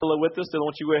with us. Dylan, why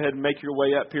don't you go ahead and make your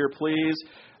way up here, please?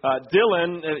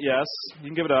 Dylan, yes, you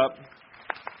can give it up.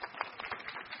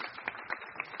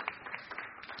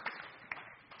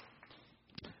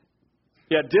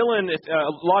 Yeah, Dylan,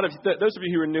 a lot of those of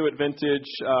you who are new at Vintage,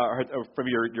 or from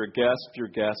your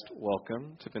guest,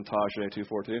 welcome to Vintage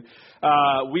 242.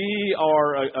 We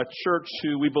are a church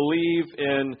who we believe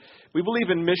in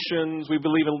missions. We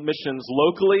believe in missions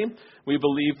locally. We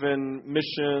believe in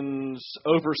missions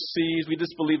overseas. We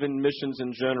just believe in missions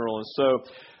in general. And so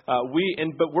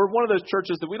but we're one of those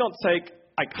churches that we don't take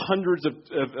like hundreds of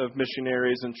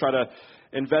missionaries and try to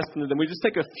invest into them. We just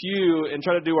take a few and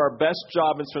try to do our best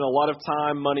job and spend a lot of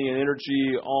time, money, and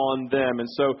energy on them. And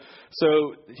so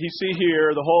you see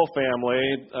here the whole family,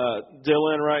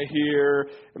 Dylan right here,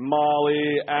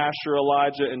 Molly, Asher,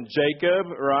 Elijah, and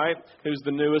Jacob, right? Who's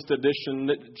the newest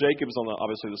addition. Jacob's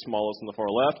obviously the smallest on the far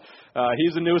left.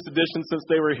 He's the newest addition since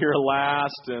they were here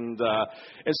last. And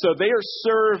so they are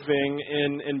serving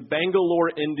in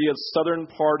Bangalore, India, southern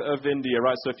part of India,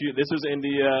 right? So this is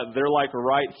India, they're like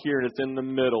right here, and it's in the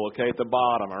middle, okay, at the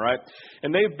bottom, all right?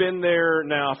 And they've been there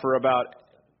now for about,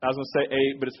 I was going to say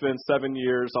 8, but it's been 7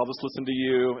 years. I'll just listen to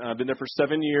you. I've been there for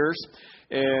 7 years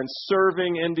and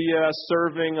serving India,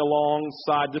 serving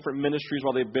alongside different ministries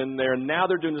while they've been there. And now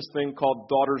they're doing this thing called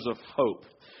Daughters of Hope.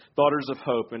 Daughters of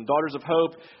Hope. And Daughters of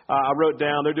Hope, I wrote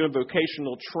down, they're doing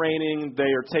vocational training. They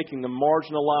are taking the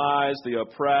marginalized, the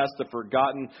oppressed, the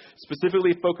forgotten,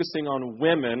 specifically focusing on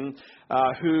women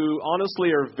who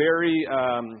honestly are very,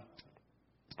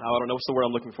 I don't know what's the word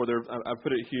I'm looking for there. I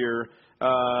put it here.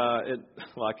 I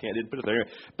didn't put it there.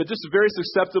 But just very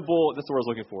susceptible. That's the word I was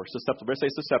looking for. Susceptible. Better say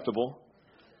susceptible.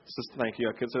 Thank you.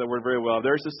 I couldn't say that word very well.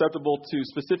 They're susceptible to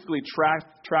specifically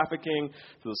trafficking,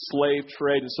 to the slave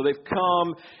trade. And so they've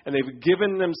come and they've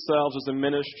given themselves as a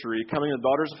ministry, coming to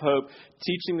Daughters of Hope,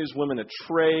 teaching these women a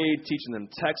trade, teaching them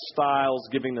textiles,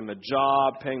 giving them a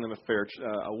job, paying them a fair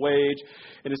wage.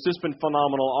 And it's just been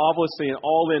phenomenal, obviously, and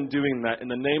all in doing that in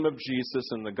the name of Jesus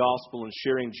and the gospel and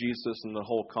sharing Jesus in the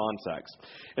whole context.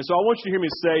 And so I want you to hear me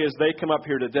say as they come up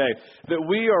here today that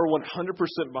we are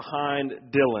 100% behind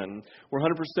Dylan. We're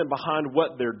 100% behind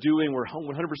what they're doing. We're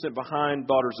 100% behind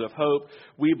Daughters of Hope.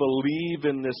 We believe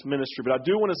in this ministry. But I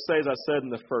do want to say, as I said in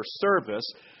the first service,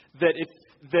 that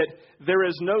there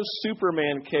is no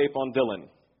Superman cape on Dylan,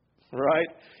 right?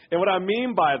 And what I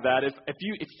mean by that, if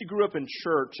you grew up in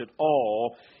church at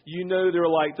all, you know there were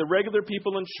like the regular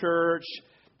people in church,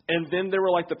 and then there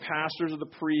were like the pastors or the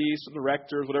priests or the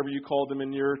rectors, whatever you called them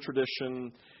in your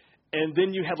tradition. And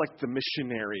then you had like the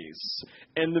missionaries.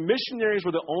 And the missionaries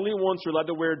were the only ones who were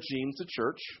allowed to wear jeans to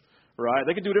church, right?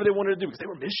 They could do whatever they wanted to do because they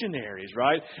were missionaries,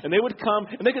 right? And they would come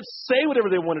and they could say whatever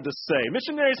they wanted to say.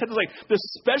 Missionaries had this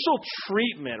special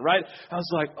treatment, right? I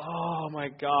was like, oh my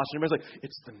gosh. And everybody's like,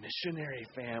 it's the missionary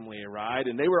family, right?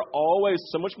 And they were always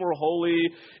so much more holy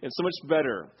and so much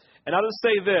better. And I'll just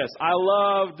say this. I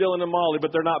love Dylan and Molly,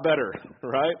 but they're not better,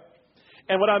 right?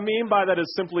 And what I mean by that is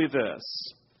simply this.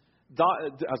 I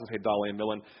was going to say Dolly and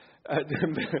Dylan.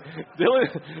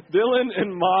 Dylan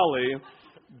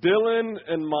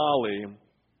and Molly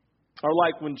are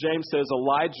like when James says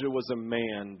Elijah was a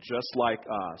man just like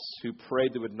us who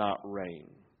prayed that it would not rain.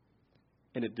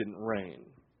 And it didn't rain.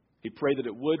 He prayed that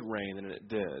it would rain, and it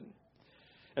did.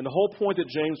 And the whole point that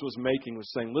James was making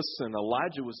was saying, listen,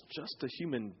 Elijah was just a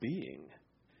human being.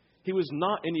 He was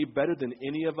not any better than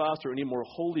any of us or any more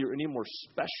holy or any more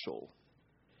special.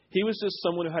 He was just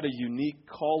someone who had a unique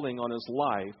calling on his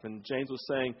life. And James was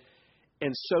saying,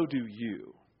 and so do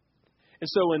you. And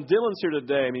so when Dylan's here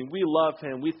today, I mean, we love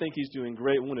him. We think he's doing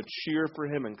great. We want to cheer for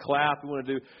him and clap. We want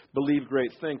to believe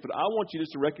great things. But I want you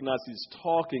just to recognize he's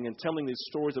talking and telling these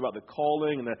stories about the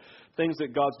calling and the things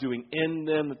that God's doing in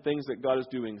them, the things that God is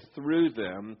doing through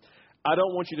them. I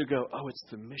don't want you to go, oh, it's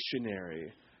the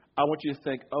missionary. I want you to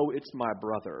think, oh, it's my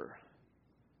brother.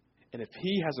 And if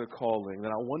he has a calling,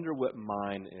 then I wonder what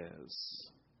mine is.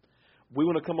 We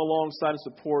want to come alongside and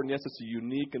support. And yes, it's a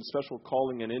unique and special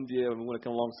calling in India, and we want to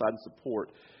come alongside and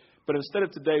support. But instead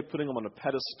of today putting him on a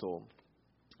pedestal,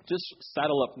 just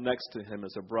saddle up next to him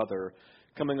as a brother,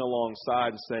 coming alongside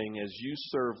and saying, as you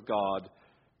serve God,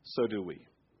 so do we.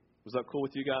 Was that cool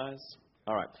with you guys?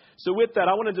 All right. So with that,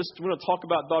 I want to talk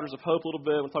about Daughters of Hope a little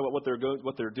bit. I want to talk about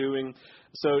what they're doing.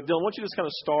 So Dylan, why don't you just kind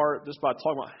of start just by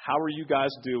talking about how are you guys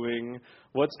doing?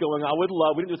 What's going on? I would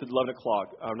love, we didn't do it at 11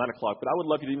 o'clock or 9 o'clock, but I would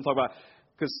love you to even talk about,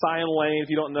 because Cy and Lane, if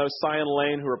you don't know, Cy and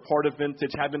Lane, who are part of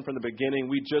Vintage, have been from the beginning.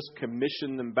 We just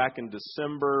commissioned them back in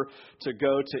December to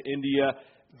go to India.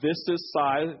 This is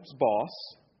Cy's boss.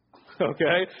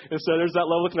 Okay, and so there's that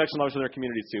level of connection obviously in their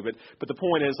communities too. But the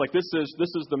point is, like, this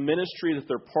is the ministry that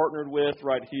they're partnered with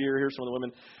right here. Here's some of the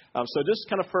women. So just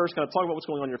kind of talk about what's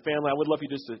going on in your family. I would love you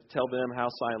just to tell them how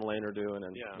Cy and Lane are doing,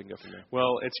 and we can go from there.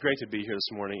 Well, it's great to be here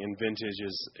this morning, and Vintage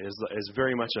is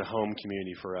very much a home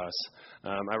community for us.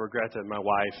 I regret that my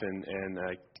wife and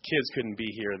kids couldn't be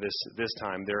here this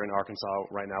time. They're in Arkansas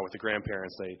right now with the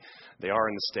grandparents. They are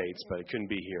in the States, but they couldn't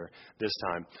be here this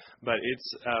time. But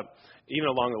it's even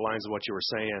along the lines of what you were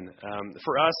saying.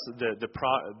 For us,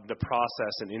 the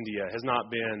process in India has not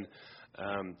been.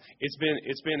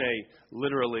 It's been a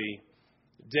literally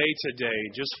day to day,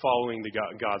 just following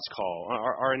God's call.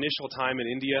 Our initial time in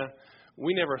India,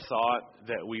 we never thought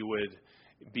that we would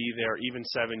be there even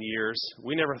 7 years.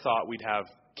 We never thought we'd have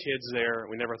kids there.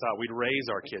 We never thought we'd raise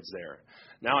our kids there.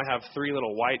 Now I have 3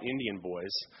 little white Indian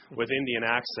boys with Indian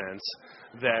accents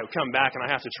that come back, and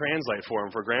I have to translate for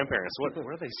them for grandparents. What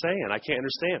are they saying? I can't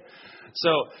understand. So,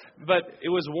 but it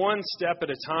was one step at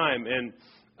a time, and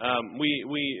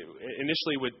we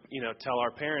initially would tell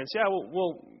our parents,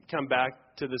 we'll come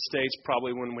back to the States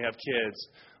probably when we have kids.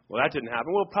 Well, that didn't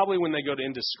happen. Well, probably when they go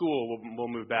into school, we'll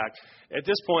move back. At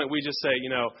this point, we just say,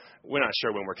 we're not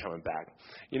sure when we're coming back.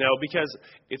 Because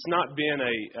it's not been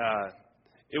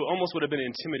it almost would have been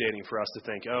intimidating for us to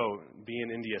think, be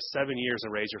in India 7 years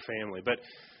and raise your family. But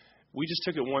we just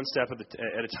took it one step at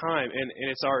a time, and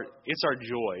it's our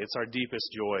joy. It's our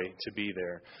deepest joy to be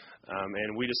there.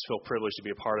 And we just feel privileged to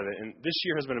be a part of it. And this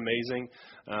year has been amazing.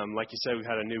 Like you said, we've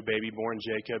had a new baby born,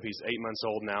 Jacob. He's 8 months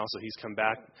old now, so he's come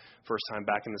back, first time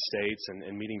back in the States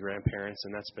and meeting grandparents,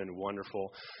 and that's been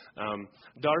wonderful.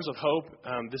 Daughters of Hope,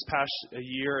 this past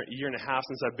year and a half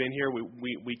since I've been here,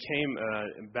 we came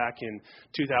back in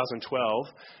 2012,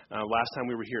 last time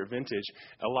we were here at Vintage.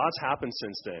 A lot's happened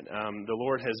since then. The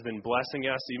Lord has been blessing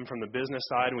us, even from the business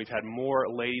side, and we've had more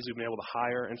ladies we've been able to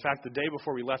hire. In fact, the day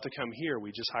before we left to come here,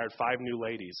 we just hired 5 new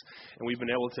ladies, and we've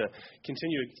been able to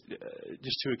continue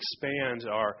just to expand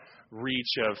our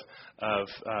reach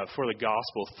for the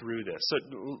gospel through this.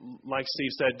 So, like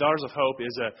Steve said, Daughters of Hope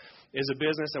is a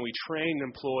business, and we train and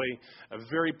employ a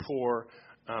very poor,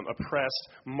 oppressed,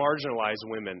 marginalized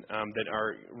women that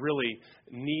are really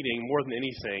needing more than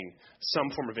anything some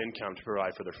form of income to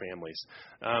provide for their families.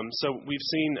 So we've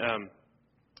seen.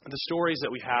 The stories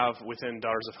that we have within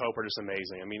Daughters of Hope are just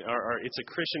amazing. I mean, it's a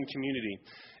Christian community,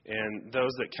 and those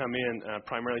that come in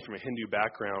primarily from a Hindu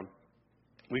background,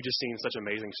 we've just seen such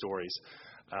amazing stories.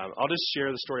 I'll just share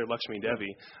the story of Lakshmi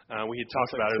Devi. We had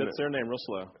talked about it. What's their name real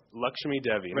slow? Lakshmi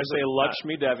Devi. I'm going to say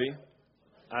Lakshmi Devi.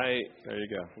 There you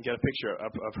go. Get a picture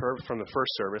of her from the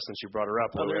first service, since you brought her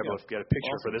up. We were able to get a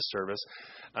picture for this service.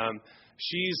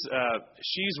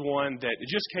 She's one that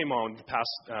just came on the past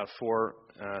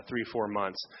 3-4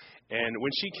 months, and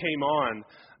when she came on,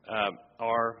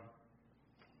 our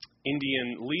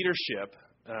Indian leadership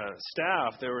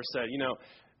staff, they were said,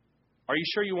 are you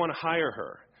sure you want to hire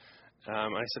her?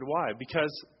 I said, why?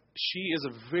 Because she is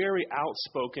a very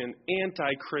outspoken,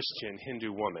 anti-Christian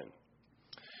Hindu woman.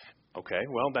 Okay,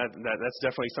 well, that's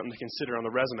definitely something to consider on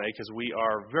the resume, because we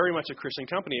are very much a Christian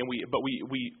company, and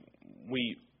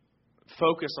we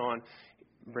focus on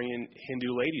bringing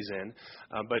Hindu ladies in.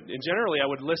 But generally, I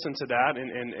would listen to that,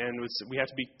 and we have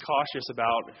to be cautious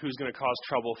about who's going to cause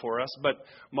trouble for us. But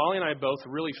Molly and I both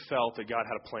really felt that God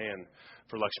had a plan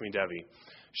for Lakshmi Devi.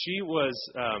 She was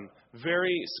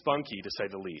very spunky, to say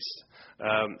the least.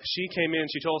 She came in,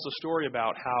 she told us a story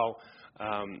about how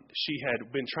she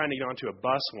had been trying to get onto a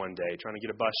bus one day, trying to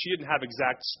get a bus. She didn't have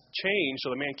exact change,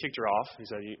 so the man kicked her off. He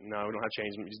said, no, we don't have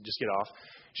change, just get off.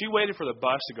 She waited for the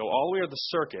bus to go all the way to the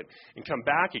circuit and come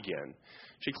back again.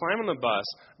 She climbed on the bus,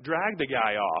 dragged the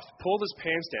guy off, pulled his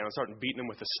pants down, and started beating him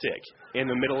with a stick in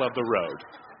the middle of the road.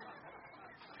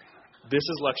 This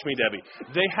is Lakshmi Devi.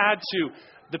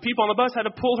 The people on the bus had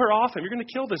to pull her off him. You're going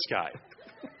to kill this guy.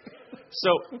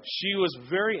 So she was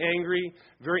very angry,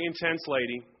 very intense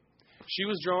lady. She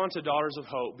was drawn to Daughters of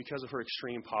Hope because of her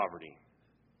extreme poverty.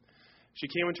 She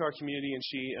came into our community, and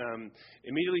she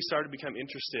immediately started to become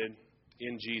interested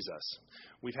in Jesus.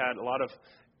 We've had a lot of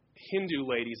Hindu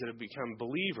ladies that have become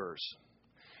believers.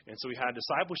 And so we had a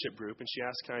discipleship group, and she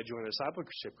asked, can I join the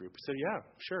discipleship group? I said, yeah,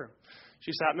 sure.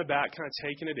 She sat in the back, kind of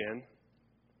taking it in.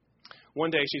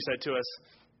 One day she said to us,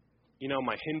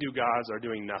 my Hindu gods are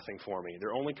doing nothing for me.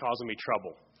 They're only causing me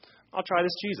trouble. I'll try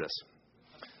this Jesus.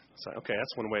 So, okay,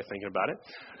 that's one way of thinking about it.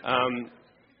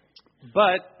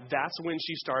 But that's when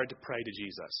she started to pray to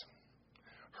Jesus.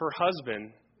 Her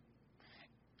husband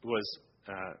was,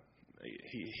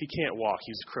 he can't walk.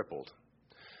 He's crippled.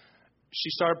 She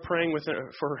started praying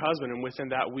for her husband, and within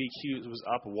that week, he was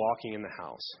up walking in the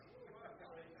house.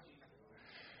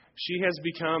 She has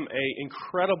become an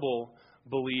incredible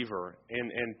believer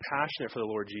and passionate for the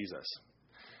Lord Jesus.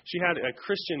 She had a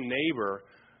Christian neighbor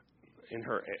in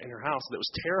her house that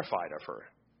was terrified of her.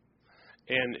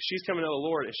 And she's come to know the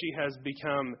Lord, and she has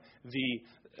become the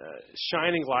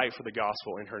shining light for the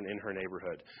gospel in her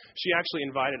neighborhood. She actually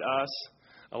invited us,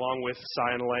 along with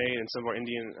Cy and Lane and some of our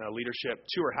Indian leadership,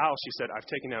 to her house. She said, I've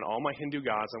taken down all my Hindu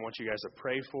gods. I want you guys to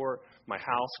pray for my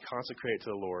house, consecrate it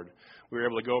to the Lord. We were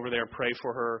able to go over there and pray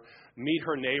for her, meet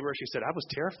her neighbor. She said, I was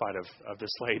terrified of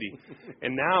this lady.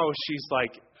 And now she's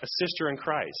like a sister in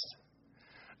Christ.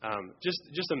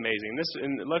 Just amazing.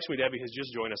 And Lakshmi Devi has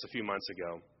just joined us a few months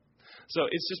ago. So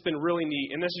it's just been really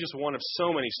neat. And this is just one of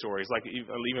so many stories, like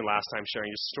even last time sharing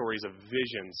just stories of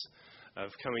visions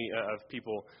of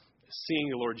people seeing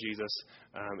the Lord Jesus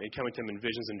and coming to Him in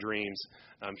visions and dreams,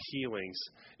 healings.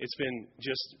 It's been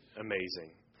just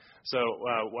amazing. So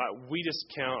we just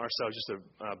count ourselves just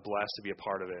blessed to be a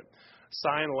part of it.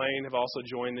 Cy and Lane have also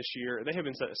joined this year. They have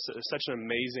been such an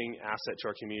amazing asset to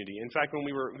our community. In fact, when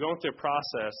we were going through the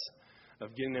process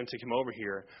of getting them to come over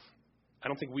here, I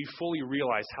don't think we fully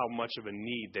realized how much of a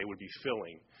need they would be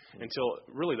filling until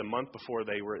really the month before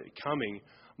they were coming.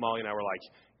 Molly and I were like,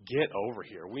 get over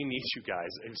here. We need you guys.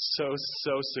 It was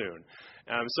so soon.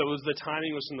 So it was the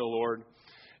timing was from the Lord.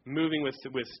 Moving with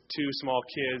two small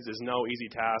kids is no easy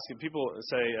task. And people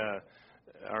say,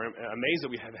 are amazed that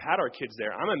we have had our kids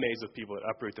there. I'm amazed with people that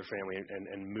uproot their family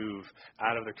and move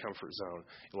out of their comfort zone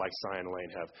like Cy and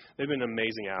Lane have. They've been an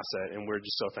amazing asset, and we're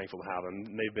just so thankful to have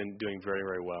them. They've been doing very,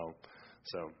 very well.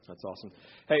 So that's awesome.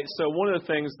 Hey, so one of the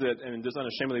things that, and just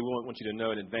unashamedly we want you to know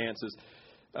in advance, is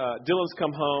Dylan's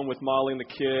come home with Molly and the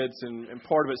kids, and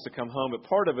part of it's to come home, but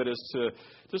part of it is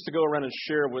to go around and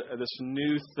share this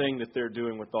new thing that they're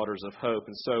doing with Daughters of Hope.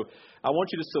 And so I want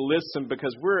you just to listen,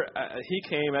 because he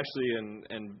came actually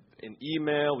in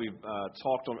email. We've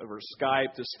talked over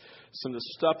Skype. Some of the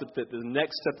stuff that the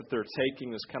next step that they're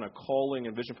taking is kind of calling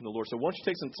and vision from the Lord. So why don't you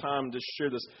take some time to share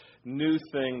this new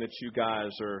thing that you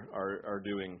guys are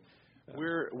doing.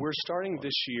 We're starting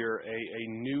this year a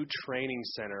new training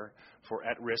center for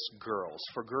at-risk girls,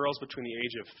 for girls between the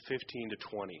age of 15 to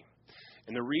 20.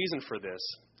 And the reason for this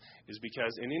is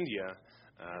because in India,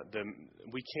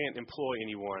 we can't employ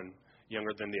anyone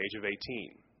younger than the age of 18.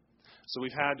 So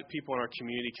we've had people in our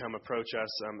community come approach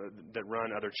us that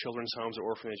run other children's homes or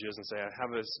orphanages and say, I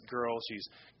have this girl, she's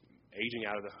aging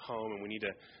out of the home, and we need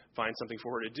to find something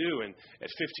for her to do. And at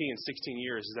 15 and 16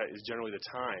 years, that is generally the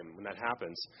time when that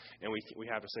happens. And we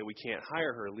have to say we can't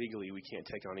hire her legally. We can't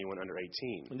take on anyone under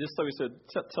 18. And just like we said,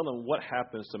 tell them what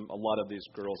happens to a lot of these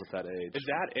girls at that age. At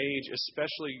that age,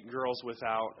 especially girls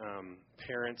without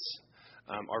parents,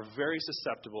 are very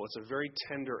susceptible. It's a very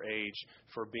tender age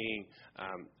for being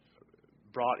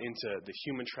brought into the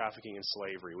human trafficking and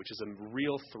slavery, which is a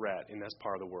real threat in this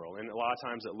part of the world. And a lot of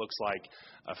times it looks like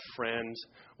a friend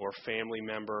or family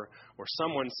member or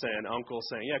someone saying, uncle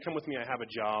saying, yeah, come with me, I have a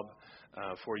job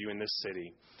for you in this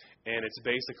city. And it's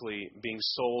basically being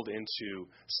sold into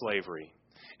slavery.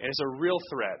 And it's a real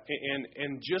threat.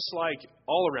 And just like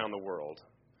all around the world,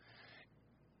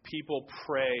 people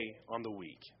prey on the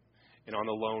weak and on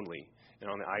the lonely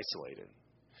and on the isolated.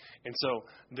 And so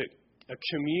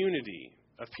a community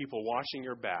of people watching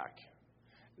your back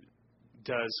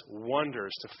does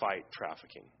wonders to fight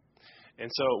trafficking.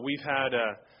 And so we've had,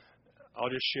 I'll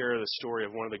just share the story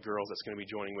of one of the girls that's going to be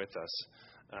joining with us.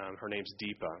 Her name's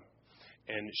Deepa.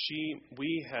 And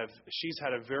she's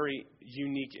had a very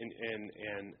unique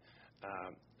and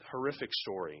horrific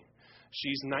story.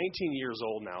 She's 19 years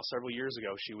old now. Several years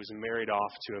ago, she was married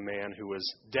off to a man who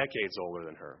was decades older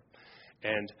than her.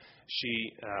 And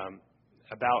she,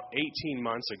 about 18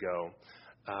 months ago,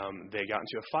 they got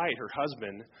into a fight. Her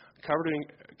husband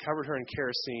covered her in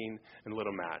kerosene and lit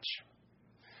a match.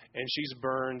 And she's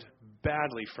burned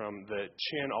badly from the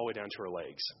chin all the way down to her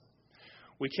legs.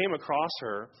 We came across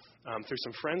her through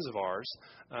some friends of ours.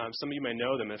 Some of you may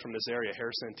know them from this area,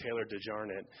 Harrison and Taylor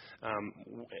DeJarnett.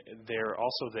 They're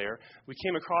also there. We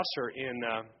came across her in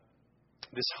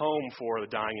this home for the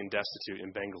dying and destitute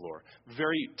in Bangalore.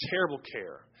 Very terrible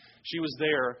care. She was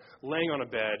there laying on a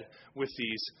bed with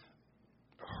these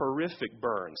horrific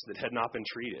burns that had not been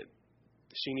treated.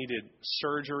 She needed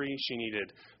surgery, she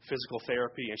needed physical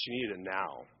therapy, and she needed it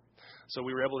now. So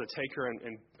we were able to take her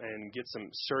and get some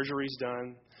surgeries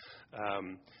done.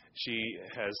 She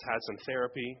has had some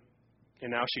therapy,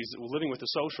 and now she's living with a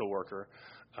social worker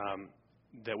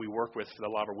that we work with that a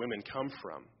lot of our women come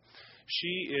from.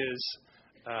 She is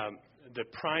the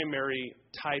primary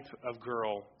type of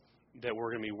girl that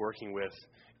we're going to be working with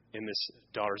in this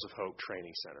Daughters of Hope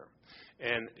training center.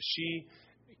 And she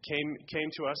came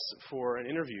to us for an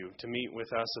interview to meet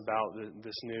with us about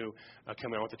this new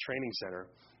coming on with the training center.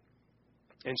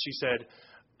 And she said,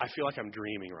 I feel like I'm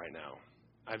dreaming right now.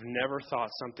 I've never thought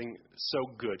something so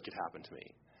good could happen to me.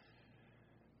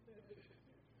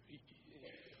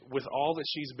 With all that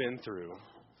she's been through,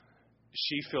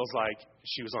 she feels like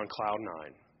she was on cloud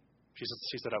nine.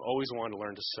 She said, I've always wanted to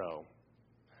learn to sew.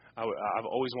 I've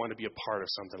always wanted to be a part of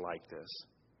something like this.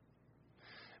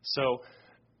 So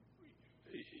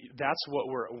that's what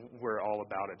we're all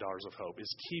about at Daughters of Hope,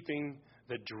 is keeping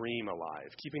the dream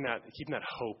alive, keeping that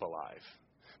hope alive.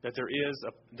 That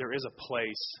there is a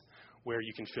place where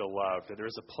you can feel loved, that there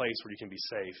is a place where you can be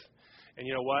safe. And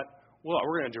you know what? Well,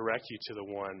 we're going to direct you to the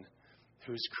one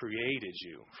who's created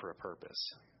you for a purpose.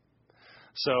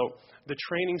 So the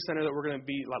training center that we're going to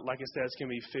be, like I said, it's going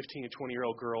to be 15 to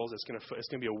 20-year-old girls. It's going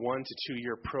to be a 1 to 2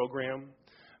 year program.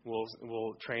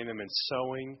 We'll train them in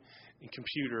sewing, in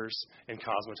computers, and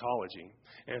cosmetology.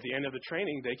 And at the end of the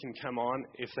training, they can come on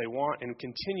if they want and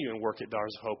continue and work at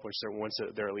Daughters of Hope once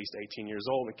they're at least 18 years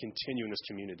old and continue in this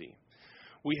community.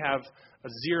 We have a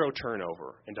zero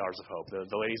turnover in Daughters of Hope.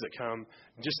 The ladies that come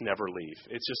just never leave.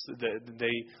 It's just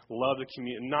they love the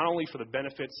community, not only for the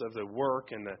benefits of the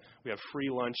work and we have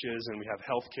free lunches and we have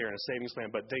health care and a savings plan,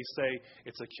 but they say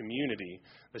it's a community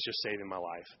that's just saving my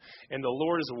life. And the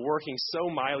Lord is working so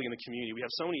mightily in the community. We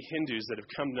have so many Hindus that have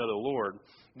come to know the Lord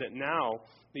that now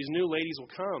these new ladies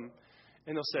will come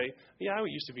and they'll say, yeah, I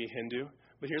used to be a Hindu,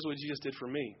 but here's what Jesus did for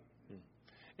me.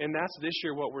 And that's this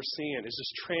year what we're seeing is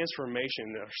this transformation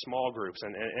in our small groups.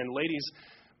 And ladies,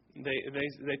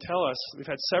 they tell us, we've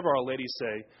had several ladies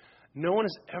say, no one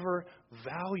has ever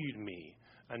valued me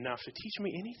enough to teach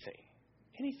me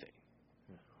anything.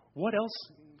 What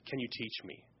else can you teach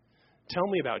me? Tell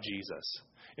me about Jesus.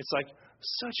 It's like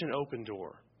such an open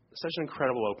door, such an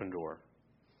incredible open door.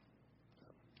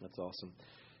 That's awesome.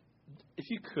 If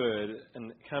you could,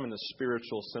 and kind of in a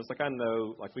spiritual sense, like I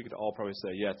know, like we could all probably say,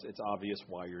 yes, it's obvious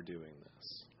why you're doing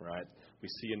this, right? We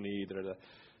see a need,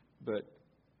 but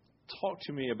talk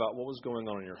to me about what was going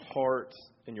on in your heart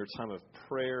in your time of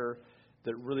prayer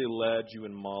that really led you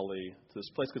and Molly to this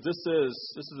place. Because this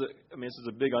is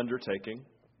a big undertaking.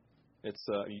 It's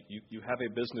you have a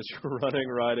business you're running,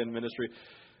 right, in ministry.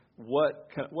 What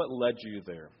led you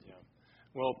there? Yeah.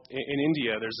 Well, in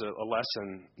India, there's a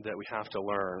lesson that we have to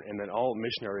learn, and that all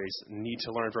missionaries need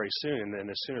to learn very soon, and then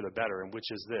the sooner the better, and which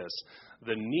is this.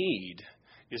 The need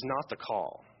is not the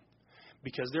call.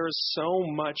 Because there is so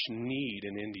much need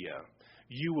in India,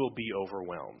 you will be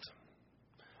overwhelmed.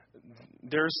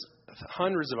 There's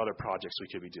hundreds of other projects we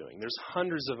could be doing. There's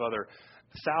thousands of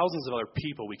other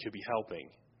people we could be helping.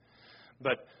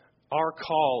 But our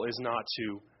call is not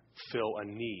to fill a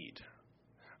need.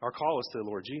 Our call is to the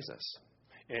Lord Jesus.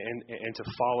 And to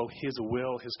follow His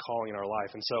will, His calling in our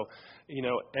life. And so,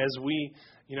 as we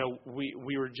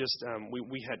were just,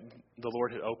 we had, the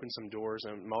Lord had opened some doors,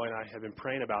 and Molly and I have been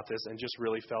praying about this and just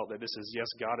really felt that this is, yes,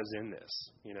 God is in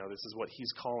this. This is what He's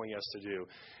calling us to do.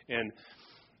 And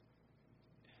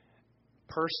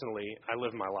personally, I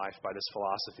live my life by this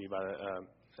philosophy by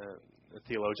the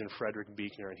theologian Frederick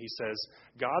Buechner, and he says,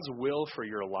 God's will for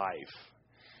your life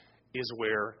is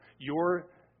where your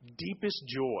deepest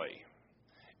joy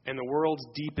and the world's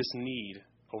deepest need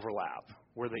overlap,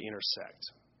 where they intersect.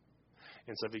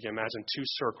 And so if you can imagine two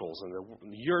circles, and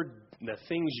the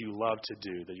things you love to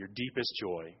do, that your deepest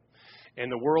joy,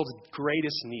 and the world's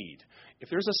greatest need, if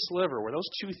there's a sliver where those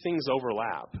two things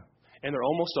overlap, and there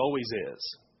almost always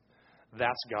is,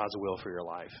 that's God's will for your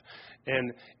life.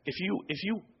 And if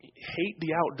you hate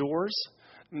the outdoors,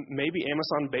 maybe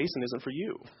Amazon Basin isn't for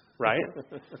you, right?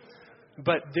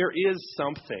 But there is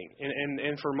something,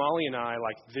 and for Molly and I,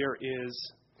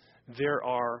 there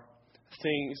are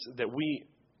things that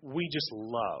we just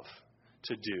love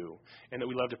to do, and that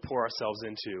we love to pour ourselves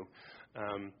into,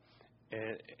 and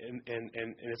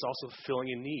it's also filling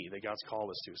a need that God's called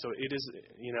us to. So it is,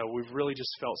 we've really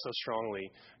just felt so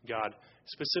strongly God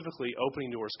specifically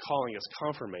opening doors, calling us,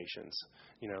 confirmations,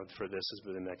 for this has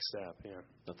been the next step. Yeah,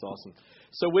 that's awesome.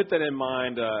 So with that in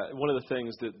mind, one of the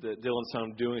things that Dylan's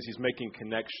home doing is he's making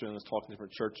connections, talking to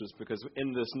different churches, because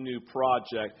in this new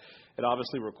project, it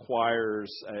obviously requires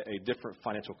a different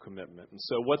financial commitment. And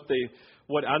so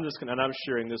I'm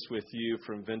sharing this with you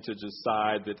from Vintage's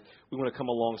side, that we want to come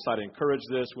alongside and encourage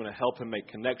this. We want to help him make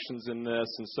connections in this.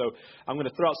 And so I'm going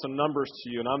to throw out some numbers to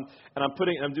you, and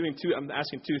I'm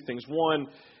asking two things. One,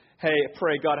 hey,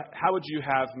 pray, God, how would you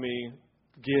have me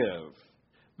give?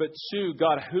 But two,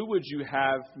 God, who would you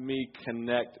have me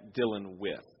connect Dylan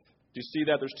with? Do you see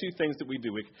that? There's two things that we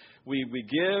do. We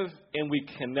give and we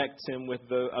connect him with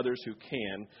the others who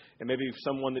can. And maybe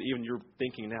someone that even you're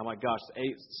thinking now, my gosh,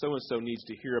 so-and-so needs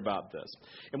to hear about this.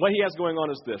 And what he has going on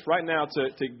is this. Right now,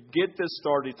 to get this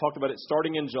started, he talked about it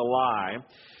starting in July,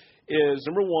 is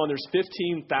number one, there's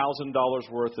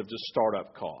 $15,000 worth of just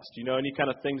startup cost. You know, any kind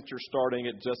of thing that you're starting,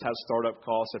 it just has startup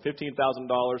costs. So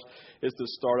 $15,000 is the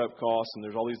startup cost, and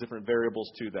there's all these different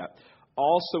variables to that.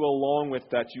 Also, along with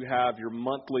that, you have your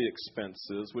monthly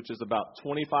expenses, which is about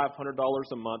 $2,500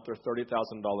 a month or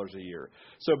 $30,000 a year.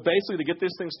 So basically, to get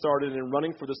this thing started and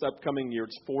running for this upcoming year,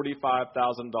 it's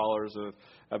 $45,000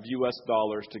 of U.S.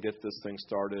 dollars to get this thing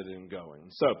started and going.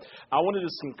 So I wanted to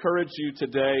just encourage you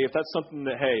today, if that's something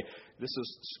that, hey, this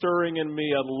is stirring in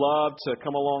me, I'd love to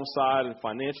come alongside and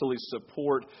financially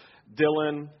support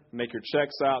Dylan. Make your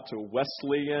checks out to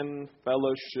Wesleyan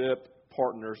Fellowship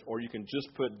Partners, or you can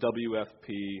just put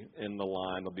WFP in the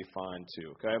line. It'll be fine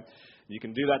too, okay? You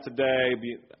can do that today.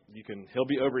 He'll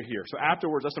be over here. So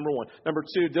afterwards, that's number one. Number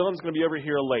two, Dylan's going to be over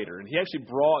here later, and he actually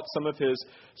brought some of the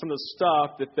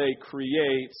stuff that they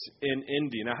create in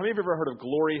Indy. Now, how many of you have ever heard of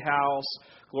Glory House?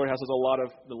 Glory House has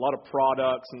a lot of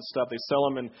products and stuff. They sell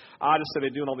them, and I just say they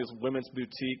do in all these women's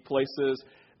boutique places.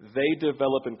 They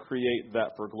develop and create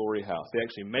that for Glory House. They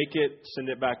actually make it, send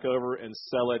it back over, and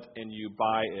sell it, and you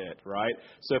buy it, right?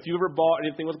 So if you ever bought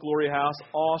anything with Glory House,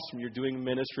 awesome. You're doing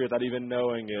ministry without even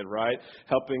knowing it, right?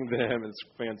 Helping them. It's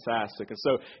fantastic. And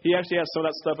so he actually has some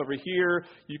of that stuff over here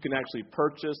you can actually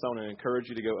purchase. I want to encourage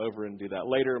you to go over and do that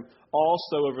later.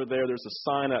 Also over there, there's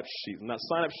a sign-up sheet. And that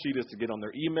sign-up sheet is to get on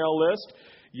their email list.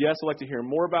 Yes, I'd like to hear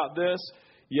more about this.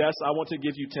 Yes, I want to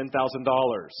give you $10,000,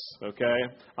 okay?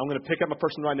 I'm going to pick up a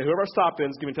person right now. Whoever I stop in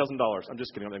is giving $10,000. I'm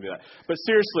just kidding. I'm not going to do that. But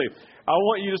seriously, I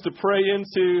want you just to pray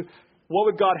into what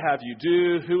would God have you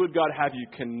do? Who would God have you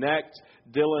connect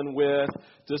Dylan with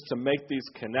just to make these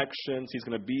connections? He's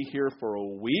going to be here for a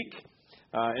week.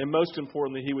 And most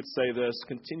importantly, he would say this,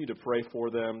 continue to pray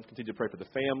for them, continue to pray for the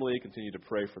family, continue to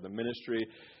pray for the ministry,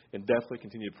 and definitely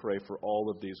continue to pray for all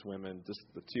of these women, just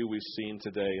the two we've seen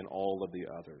today and all of the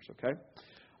others, okay?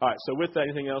 All right, so with that,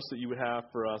 anything else that you would have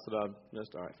for us that I've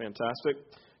missed? All right, fantastic.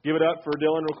 Give it up for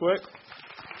Dylan real quick.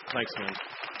 Thanks, man.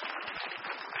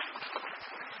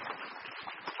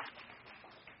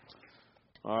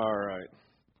 All right.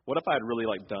 What if I had really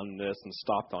done this and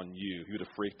stopped on you? You'd have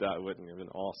freaked out, wouldn't you? It would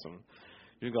have been awesome.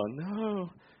 You'd go,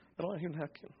 no, I don't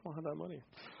have that money.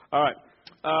 All right.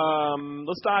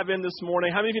 Let's dive in this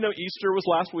morning. How many of you know Easter was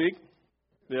last week?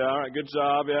 Yeah, all right, good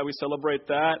job. Yeah, we celebrate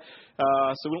that.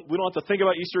 So we don't have to think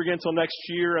about Easter again until next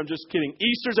year. I'm just kidding.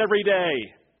 Easter's every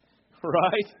day,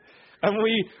 right? And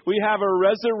we have a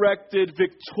resurrected,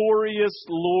 victorious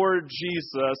Lord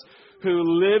Jesus who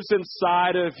lives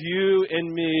inside of you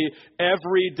and me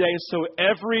every day. So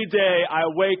every day I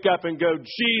wake up and go,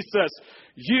 Jesus,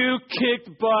 you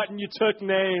kicked butt and you took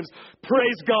names.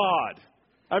 Praise God.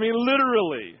 I mean,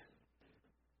 literally.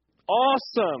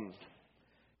 Awesome.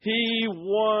 He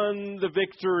won the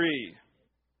victory.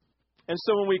 And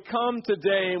so when we come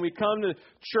today and we come to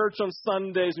church on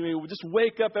Sundays and we just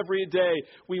wake up every day,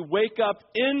 we wake up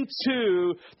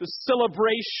into the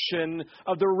celebration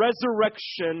of the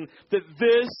resurrection, that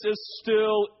this is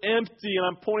still empty, and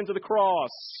I'm pointing to the cross.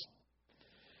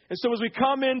 And so as we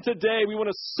come in today, we want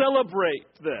to celebrate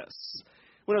this.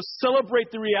 We want to celebrate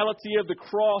the reality of the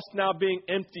cross now being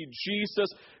empty. Jesus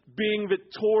being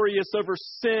victorious over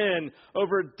sin,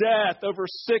 over death, over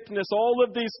sickness, all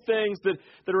of these things that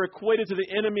are equated to the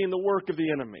enemy and the work of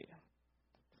the enemy.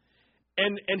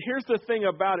 And here's the thing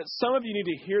about it. Some of you need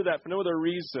to hear that for no other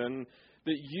reason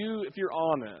that you, if you're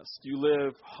honest, you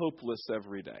live hopeless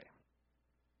every day.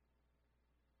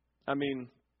 I mean,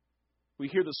 we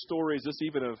hear the stories just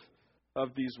even of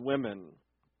these women.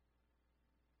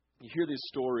 You hear these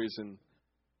stories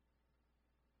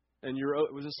and you're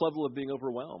with this level of being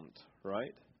overwhelmed,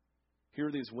 right?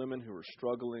 Hear these women who are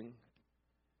struggling.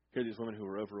 Hear these women who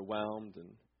are overwhelmed. And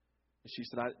she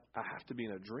said, I have to be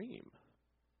in a dream.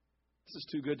 This is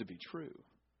too good to be true.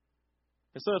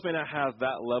 And some of us may not have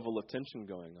that level of tension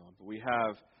going on, but we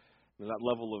have that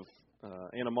level of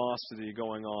animosity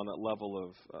going on, that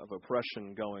level of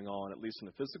oppression going on, at least in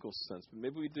a physical sense. But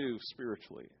maybe we do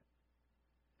spiritually.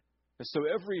 And so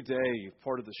every day,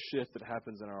 part of the shift that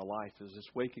happens in our life is just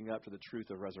waking up to the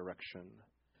truth of resurrection.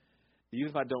 Even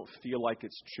if I don't feel like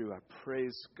it's true, I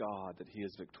praise God that He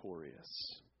is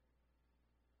victorious.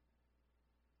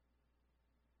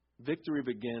 Victory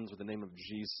begins with the name of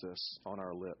Jesus on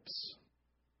our lips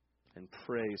and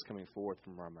praise coming forth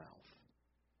from our mouth.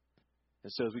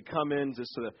 And so as we come in,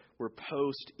 just so that we're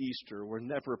post-Easter, we're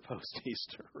never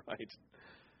post-Easter, right?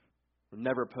 We're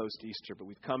never post-Easter, but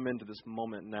we've come into this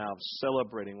moment now of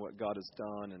celebrating what God has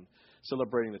done and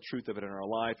celebrating the truth of it in our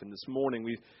life. And this morning,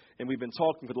 we've been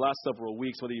talking for the last several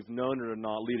weeks, whether you've known it or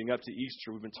not, leading up to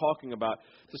Easter. We've been talking about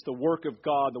just the work of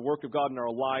God in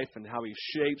our life and how He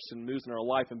shapes and moves in our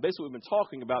life. And basically what we've been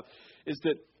talking about is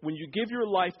that when you give your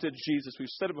life to Jesus, we've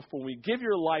said it before, when you give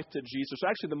your life to Jesus,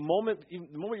 actually the moment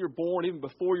you're born, even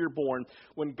before you're born,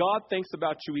 when God thinks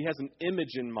about you, He has an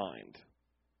image in mind.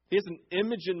 He has an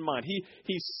image in mind.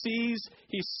 He sees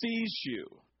you.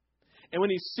 And when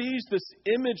He sees this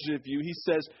image of you, He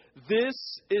says, this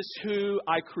is who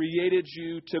I created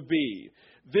you to be.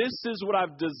 This is what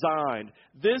I've designed.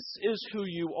 This is who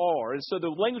you are. And so the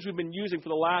language we've been using for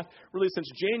the last, really since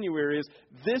January, is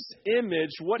this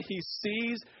image, what He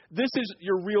sees, this is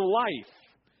your real life.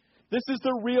 This is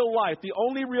the real life, the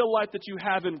only real life that you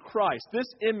have in Christ.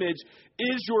 This image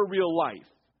is your real life.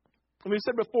 And we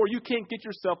said before, you can't get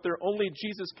yourself there. Only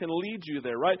Jesus can lead you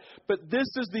there, right? But this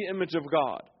is the image of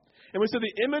God. And we said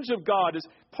the image of God is,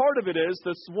 part of it is,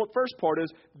 the first part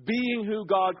is being who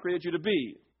God created you to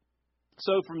be.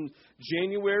 So from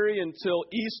January until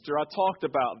Easter, I talked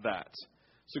about that.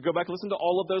 So go back and listen to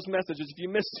all of those messages if you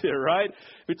missed it, right?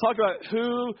 We talked about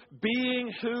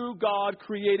being who God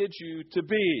created you to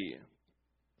be.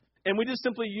 And we just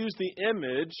simply used the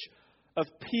image of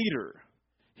Peter.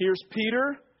 Here's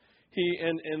Peter. He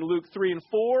in Luke 3 and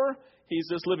 4, he's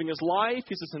just living his life.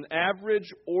 He's just an average,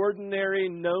 ordinary,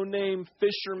 no-name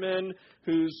fisherman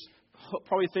who's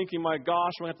probably thinking, my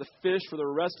gosh, I'm going to have to fish for the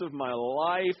rest of my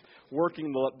life,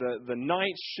 working the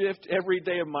night shift every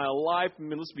day of my life. I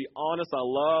mean, let's be honest,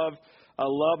 I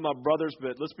love my brothers,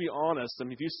 but let's be honest. I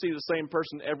mean, if you see the same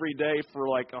person every day for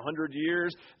like 100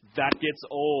 years, that gets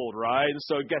old, right? And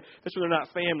so that's when they're not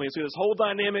family. So this whole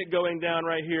dynamic going down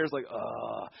right here is like,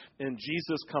 and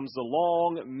Jesus comes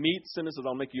along, meets him, and says,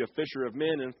 I'll make you a fisher of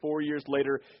men. And 4 years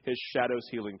later, his shadow's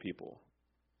healing people.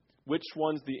 Which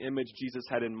one's the image Jesus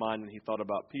had in mind when He thought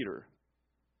about Peter?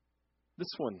 This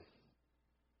one.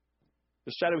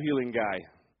 The shadow healing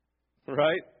guy,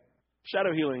 right?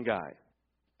 Shadow healing guy.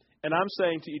 And I'm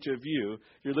saying to each of you,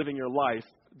 you're living your life,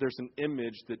 there's an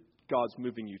image that God's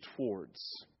moving you towards.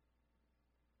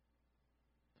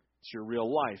 It's your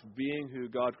real life, being who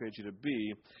God created you to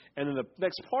be. And then the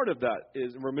next part of that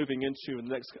is, we're moving into in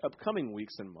the next upcoming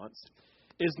weeks and months,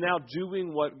 is now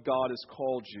doing what God has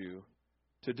called you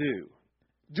to do.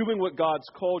 Doing what God's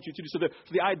called you to do. So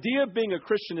the idea of being a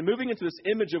Christian and moving into this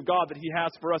image of God that He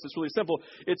has for us is really simple.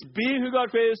 It's being who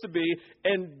God created us to be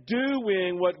and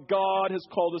doing what God has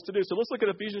called us to do. So let's look at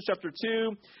Ephesians chapter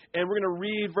 2, and we're going to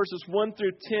read verses 1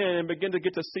 through 10 and begin to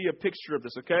get to see a picture of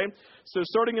this, okay? So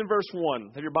starting in verse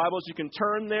 1, have your Bibles, you can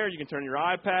turn there. You can turn your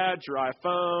iPads, your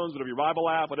iPhones, whatever your Bible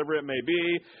app, whatever it may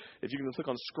be. If you can click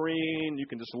on screen, you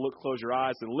can just close your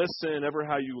eyes and listen, ever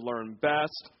how you learn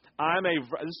best.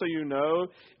 Just so you know,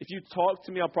 if you talk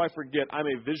to me, I'll probably forget. I'm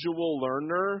a visual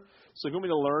learner. So if you want me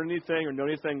to learn anything or know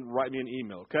anything, write me an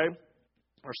email, okay?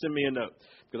 Or send me a note,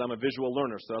 because I'm a visual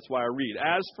learner, so that's why I read.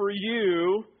 As for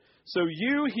you, so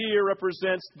you here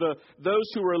represents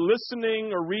those who are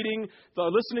listening or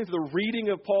listening to the reading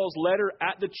of Paul's letter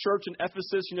at the church in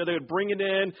Ephesus. You know, they would bring it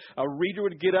in. A reader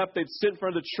would get up. They'd sit in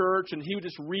front of the church, and he would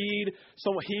just read.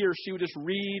 He or she would just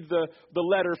read the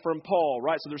letter from Paul,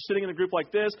 right? So they're sitting in a group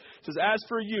like this. It says, as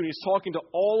for you, and he's talking to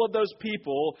all of those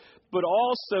people, but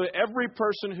also every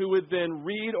person who would then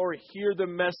read or hear the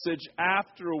message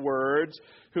afterwards,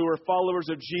 who are followers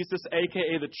of Jesus,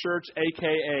 a.k.a. the church,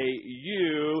 a.k.a.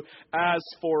 you. As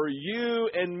for you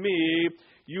and me,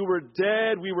 we were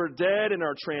dead in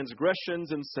our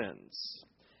transgressions and sins,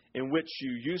 in which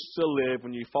you used to live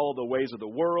when you followed the ways of the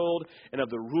world and of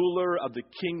the ruler of the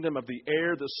kingdom of the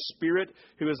air, the Spirit,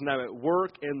 who is now at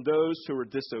work in those who are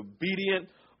disobedient.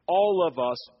 All of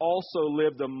us also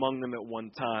lived among them at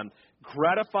one time,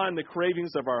 gratifying the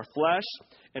cravings of our flesh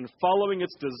and following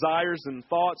its desires and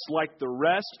thoughts like the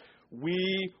rest.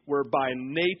 We were by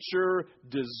nature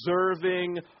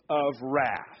deserving of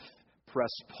wrath.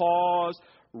 Press pause.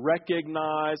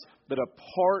 Recognize that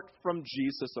apart from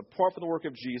Jesus, apart from the work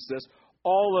of Jesus,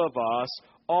 all of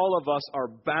us are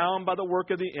bound by the work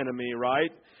of the enemy,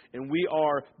 right? And we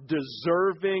are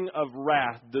deserving of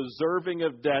wrath, deserving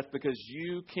of death, because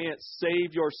you can't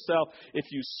save yourself. If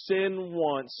you sin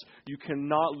once, you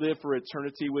cannot live for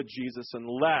eternity with Jesus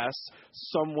unless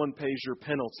someone pays your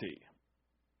penalty.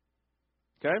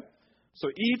 Okay? So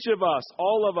each of us,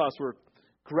 all of us, we're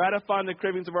gratifying the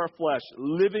cravings of our flesh,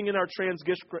 living in our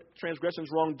transgressions,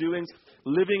 wrongdoings,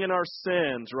 living in our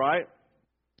sins, right?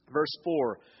 Verse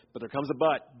 4, but there comes a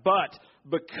but. But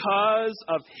because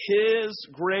of His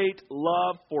great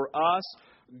love for us,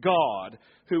 God,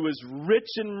 who is rich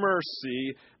in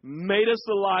mercy, made us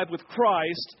alive with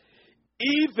Christ,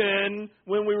 even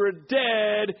when we were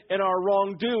dead in our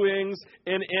wrongdoings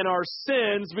and in our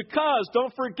sins, because,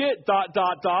 don't forget,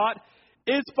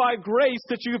 it's by grace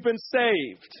that you've been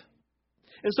saved.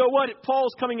 And so what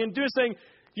Paul's coming in doing is saying,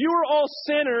 you were all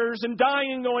sinners and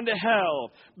dying and going to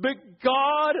hell. But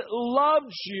God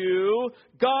loved you.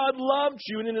 God loved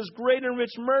you. And in His great and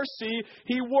rich mercy,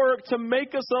 He worked to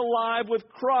make us alive with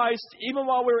Christ, even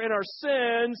while we were in our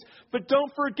sins. But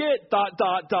don't forget,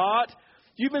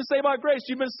 you've been saved by grace.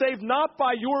 You've been saved not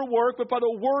by your work, but by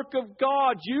the work of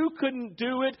God. You couldn't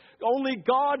do it. Only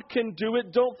God can do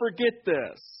it. Don't forget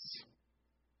this.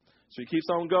 So He keeps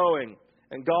on going.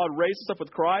 And God raised us up with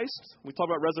Christ. We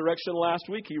talked about resurrection last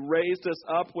week. He raised us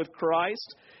up with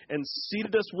Christ and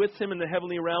seated us with Him in the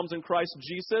heavenly realms in Christ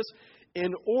Jesus,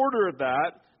 in order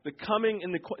that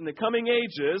in the coming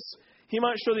ages, He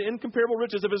might show the incomparable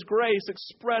riches of His grace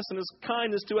expressed in His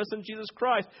kindness to us in Jesus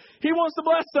Christ. He wants to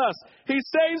bless us. He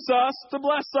saves us to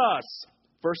bless us.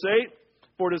 Verse 8,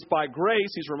 for it is by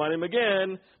grace, He's reminding them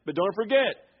again, but don't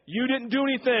forget, you didn't do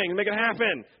anything to make it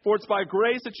happen. For it's by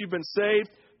grace that you've been saved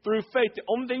through faith. The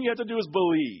only thing you have to do is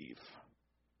believe.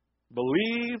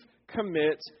 Believe,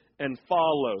 commit, and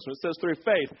follow. So it says through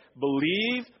faith,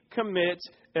 believe, commit,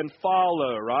 and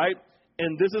follow, right?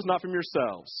 And this is not from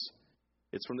yourselves.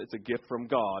 It's a gift from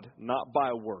God, not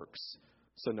by works,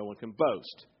 so no one can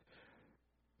boast.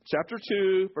 Chapter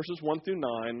 2, verses 1 through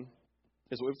 9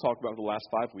 is what we've talked about for the last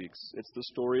 5 weeks. It's the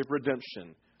story of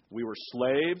redemption. We were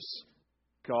slaves.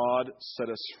 God set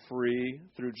us free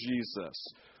through Jesus.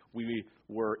 We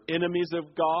were enemies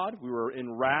of God. We were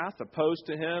in wrath, opposed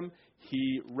to Him.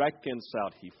 He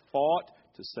reconciled. He fought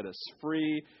to set us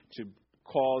free, to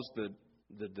cause the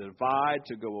divide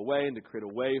to go away and to create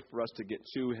a way for us to get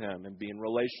to Him and be in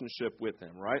relationship with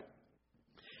Him, right?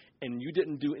 And you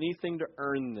didn't do anything to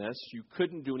earn this. You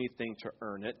couldn't do anything to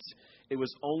earn it. It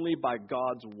was only by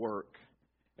God's work,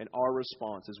 and our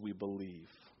response is we believe.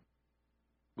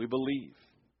 We believe.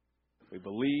 We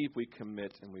believe, we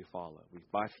commit, and we follow.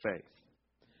 By faith.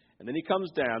 And then He comes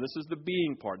down. This is the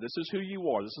being part. This is who you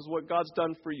are. This is what God's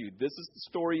done for you. This is the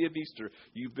story of Easter.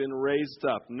 You've been raised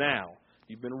up. Now,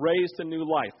 you've been raised to new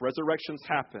life. Resurrection's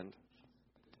happened.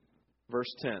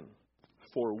 Verse 10.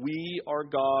 For we are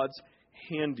God's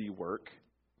handiwork,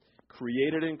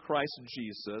 created in Christ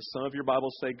Jesus. Some of your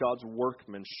Bibles say God's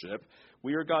workmanship.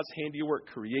 We are God's handiwork,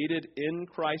 created in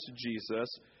Christ Jesus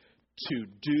to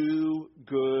do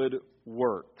good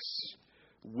works,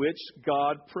 which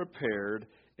God prepared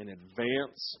in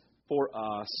advance for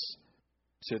us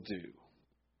to do.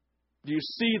 Do you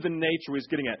see the nature He's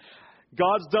getting at?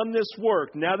 God's done this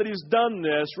work. Now that He's done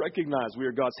this, recognize we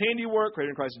are God's handiwork,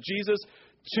 created in Christ Jesus,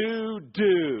 to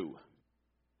do.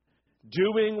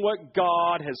 Doing what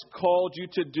God has called you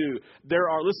to do. There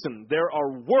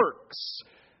are works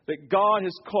that God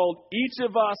has called each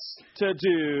of us to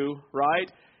do,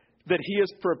 right? That He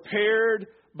has prepared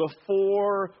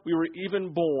before we were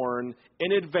even born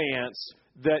in advance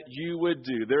that you would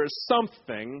do. There is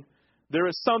something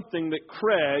that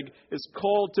Craig is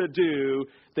called to do,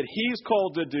 that he's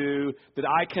called to do, that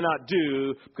I cannot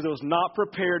do because it was not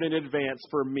prepared in advance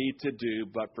for me to do,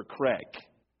 but for Craig.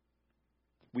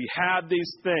 We have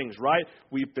these things, right?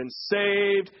 We've been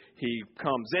saved. He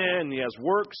comes in. He has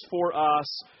works for us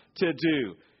to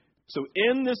do. So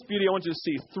in this beauty, I want you to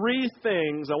see three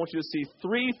things. I want you to see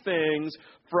three things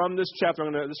from this chapter.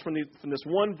 From this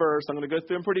one verse. I'm going to go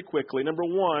through them pretty quickly. Number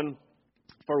one,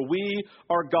 for we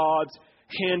are God's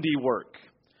handiwork.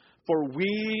 For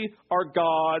we are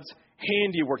God's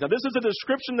handiwork. Now, this is a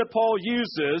description that Paul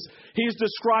uses. He's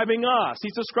describing us.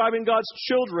 He's describing God's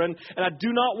children, and I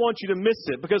do not want you to miss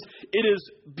it because it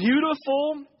is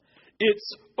beautiful,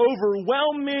 it's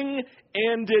overwhelming,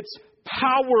 and it's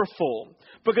powerful.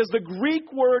 Because the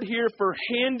Greek word here for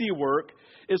handiwork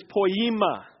is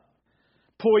poema.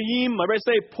 Poema. Everybody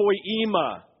say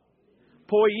poema.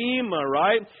 Poema,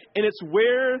 right? And it's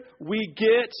where we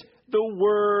get the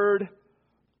word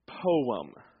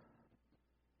poem.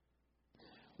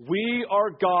 We are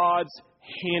God's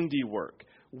handiwork.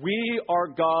 We are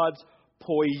God's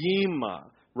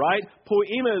poema, right?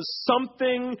 Poema is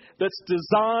something that's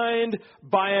designed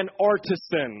by an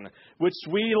artisan, which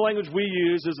the language we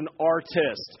use is an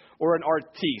artist or an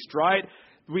artiste, right?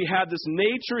 We have this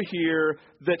nature here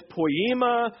that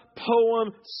poema,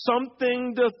 poem,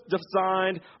 something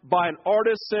designed by an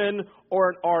artisan or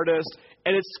an artist.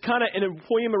 And it's kind of, and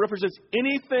poema represents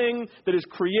anything that is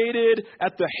created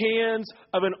at the hands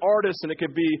of an artist. And it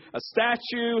could be a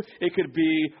statue, it could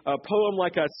be a poem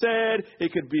like I said,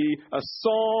 it could be a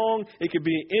song, it could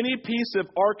be any piece of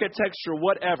architecture,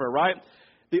 whatever, right?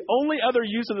 The only other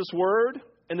use of this word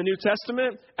in the New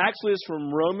Testament actually is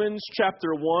from Romans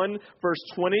chapter 1, verse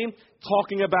 20,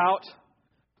 talking about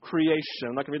creation.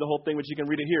 I'm not going to read the whole thing, but you can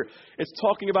read it here. It's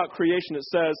talking about creation. It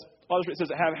says,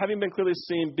 having been clearly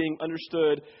seen, being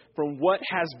understood from what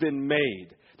has been made.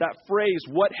 That phrase,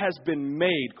 what has been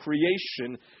made,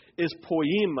 creation, is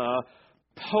poema,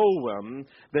 poem,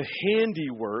 the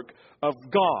handiwork of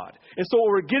God. And so what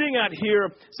we're getting at here,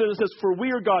 so it says, for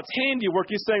we are God's handiwork.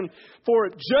 He's saying, for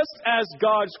just as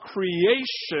God's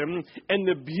creation and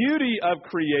the beauty of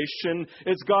creation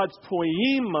is God's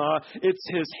poema, it's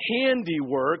His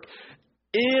handiwork,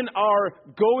 in our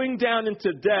going down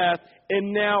into death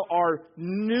and now our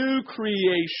new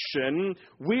creation,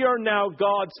 we are now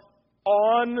God's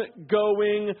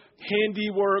ongoing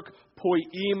handiwork,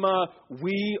 poema.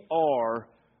 We are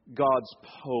God's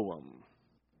poem.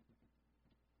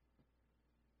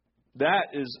 That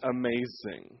is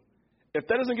amazing. If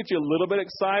that doesn't get you a little bit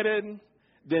excited,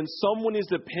 then someone needs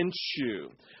to pinch you.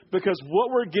 Because what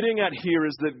we're getting at here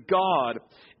is that God,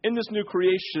 in this new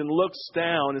creation, looks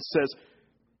down and says,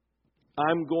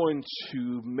 I'm going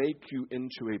to make you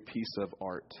into a piece of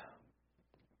art.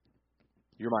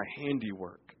 You're my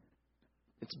handiwork.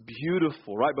 It's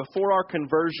beautiful, right? Before our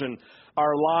conversion,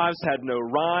 our lives had no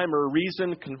rhyme or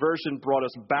reason. Conversion brought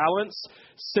us balance,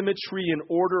 symmetry, and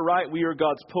order, right? We are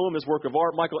God's poem, His work of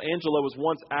art. Michelangelo was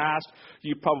once asked,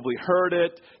 you probably heard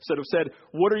it, said,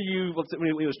 what are you, when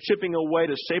he was chipping away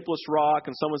at a shapeless rock,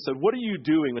 and someone said, what are you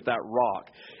doing with that rock?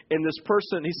 And this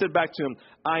person, he said back to him,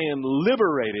 I am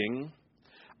liberating,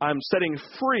 I'm setting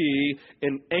free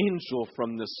an angel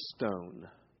from this stone.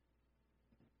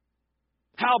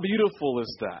 How beautiful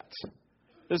is that?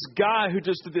 This guy who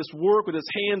just did this work with his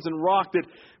hands and rock that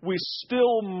we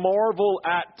still marvel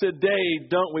at today,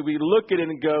 don't we? We look at it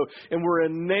and go, and we're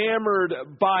enamored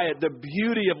by it. The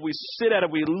beauty of it, we sit at it,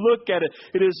 we look at it.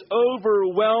 It is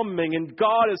overwhelming. And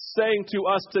God is saying to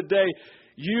us today,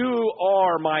 you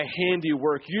are my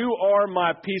handiwork. You are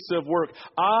my piece of work.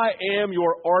 I am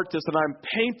your artist, and I'm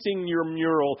painting your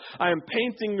mural. I am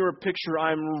painting your picture.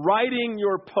 I'm writing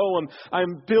your poem.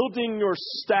 I'm building your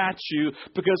statue,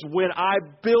 because when I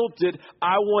built it,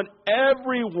 I want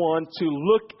everyone to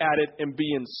look at it and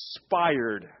be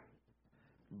inspired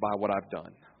by what I've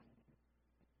done.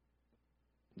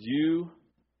 You,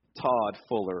 Todd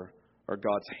Fuller, are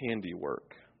God's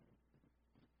handiwork.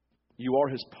 You are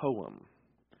His poem.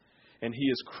 And He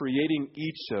is creating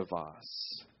each of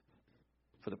us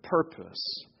for the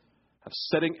purpose of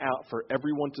setting out for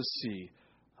everyone to see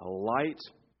a light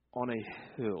on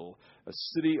a hill, a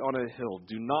city on a hill.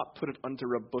 Do not put it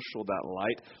under a bushel, that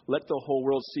light. Let the whole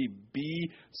world see. Be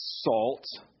salt,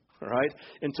 right,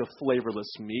 into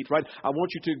flavorless meat, right? I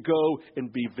want you to go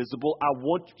and be visible. I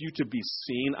want you to be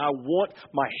seen. I want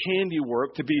my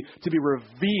handiwork to be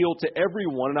revealed to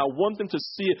everyone, and I want them to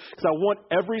see it, because I want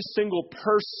every single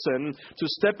person to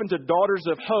step into Daughters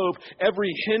of Hope,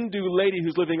 every Hindu lady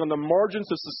who's living on the margins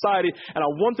of society, and I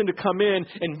want them to come in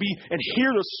and hear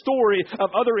the story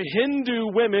of other Hindu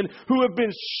women who have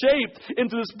been shaped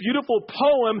into this beautiful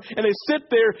poem, and they sit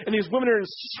there, and these women are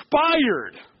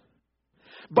inspired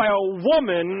by a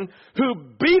woman who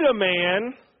beat a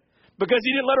man because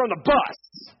he didn't let her on the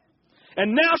bus.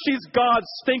 And now she's God's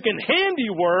stinking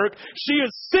handiwork. She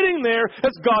is sitting there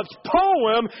as God's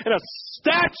poem and a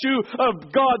statue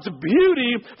of God's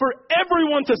beauty for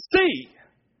everyone to see.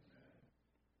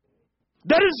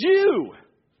 That is you.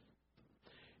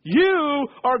 You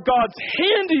are God's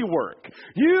handiwork.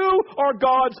 You are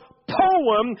God's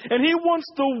poem, and He wants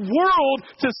the world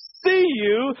to see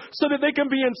you so that they can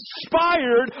be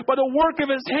inspired by the work of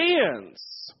His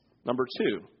hands. Number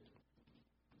 2,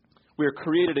 we are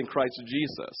created in Christ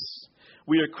Jesus.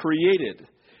 We are created.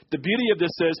 The beauty of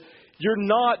this is you're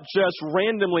not just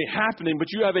randomly happening, but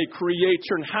you have a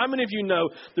creator. And how many of you know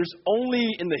there's only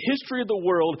in the history of the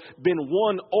world been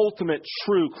one ultimate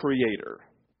true creator?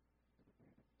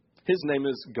 His name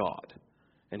is God,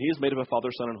 and He is made of a Father,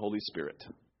 Son, and Holy Spirit.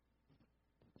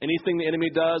 Anything the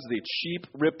enemy does, the cheap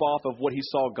rip-off of what he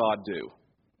saw God do.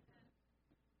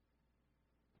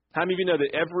 How many of you know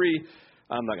that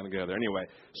I'm not going to go there anyway.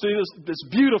 So this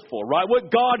beautiful, right?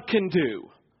 What God can do,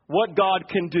 what God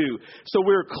can do. So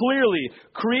we're clearly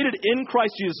created in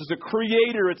Christ Jesus as a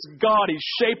creator. It's God. He's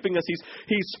shaping us.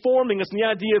 He's forming us. And the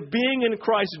idea of being in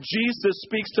Christ Jesus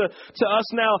speaks to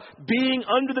us now being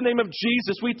under the name of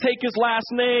Jesus. We take his last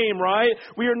name, right?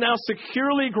 We are now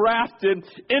securely grafted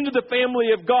into the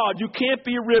family of God. You can't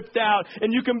be ripped out,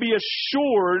 and you can be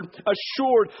assured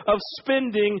of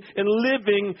spending and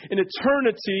living in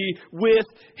eternity with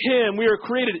him. We are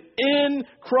created in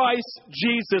Christ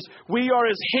Jesus. We are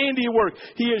his handiwork.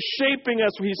 He is shaping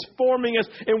us. He's forming us.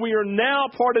 And we are now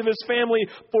part of his family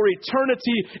for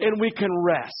eternity. And we can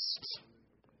rest.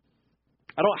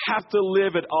 I don't have to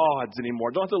live at odds anymore.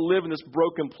 I don't have to live in this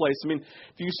broken place. I mean,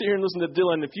 if you sit here and listen to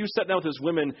Dylan, if you sat down with his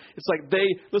women, it's like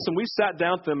we sat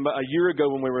down with them a year ago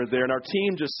when we were there. And our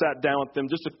team just sat down with them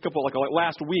just a couple, like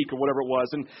last week or whatever it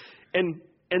was.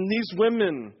 And these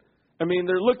women, I mean,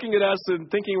 they're looking at us and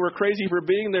thinking we're crazy for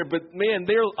being there. But man,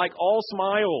 they're like all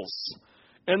smiles.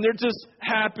 And they're just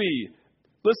happy.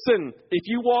 Listen, if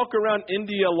you walk around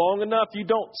India long enough, you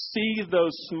don't see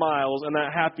those smiles and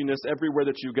that happiness everywhere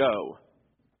that you go.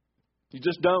 You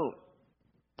just don't.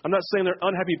 I'm not saying they're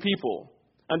unhappy people.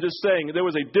 I'm just saying there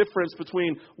was a difference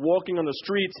between walking on the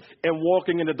streets and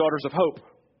walking into Daughters of Hope.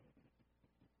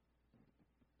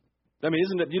 I mean,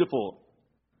 isn't that beautiful?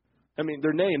 I mean,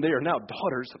 their name, they are now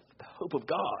Daughters of the Hope of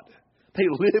God. They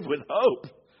live with hope.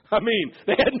 I mean,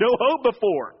 they had no hope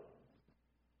before.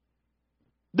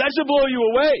 That should blow you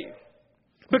away.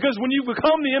 Because when you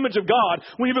become the image of God,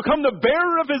 when you become the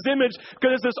bearer of his image,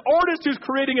 because it's this artist who's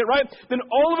creating it, right? Then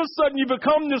all of a sudden you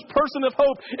become this person of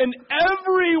hope, and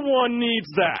everyone needs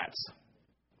that.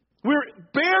 We're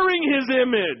bearing his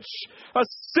image. A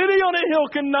city on a hill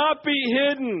cannot be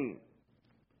hidden.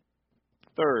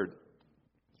 Third,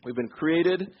 we've been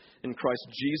created in Christ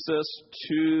Jesus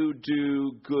to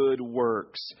do good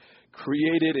works.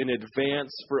 Created in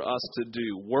advance for us to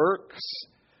do works.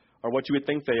 Or what you would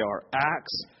think they are.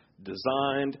 Acts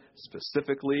designed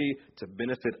specifically to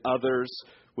benefit others,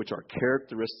 which are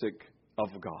characteristic of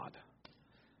God.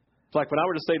 It's like when I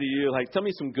were to say to you, like, tell me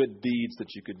some good deeds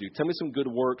that you could do. Tell me some good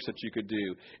works that you could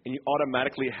do. And you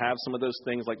automatically have some of those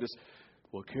things like this.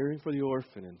 Well, caring for the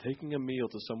orphan and taking a meal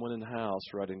to someone in the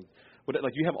house, right? And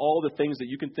like you have all the things that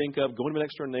you can think of, going to an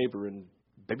next door neighbor and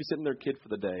babysitting their kid for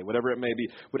the day, whatever it may be.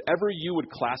 Whatever you would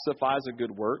classify as a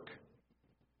good work,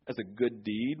 as a good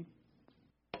deed,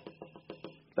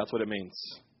 that's what it means.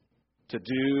 To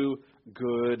do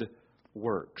good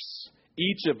works.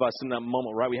 Each of us in that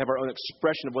moment, right, we have our own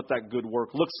expression of what that good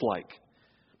work looks like.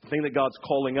 The thing that God's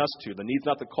calling us to. The need's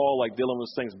not the call, like Dylan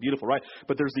was saying, is beautiful, right?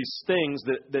 But there's these things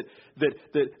that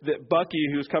Bucky,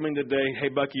 who's coming today, hey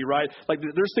Bucky, right? Like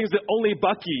there's things that only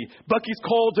Bucky's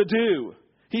called to do.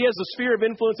 He has a sphere of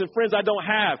influence and friends I don't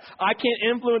have. I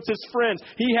can't influence his friends.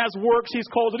 He has works he's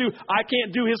called to do. I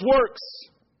can't do his works.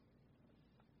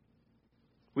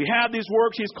 We have these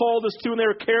works he's called us to, and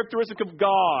they're characteristic of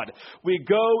God. We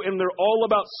go and they're all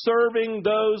about serving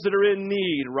those that are in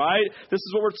need, right? This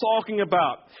is what we're talking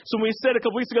about. So when we said a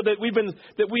couple weeks ago that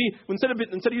instead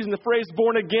of using the phrase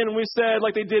born again, we said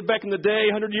like they did back in the day,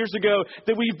 100 years ago,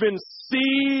 that we've been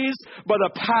seized by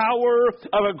the power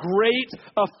of a great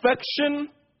affection.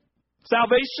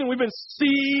 Salvation, we've been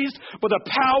seized by the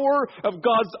power of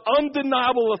God's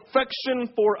undeniable affection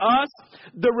for us.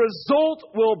 The result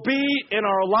will be in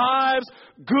our lives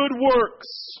good works.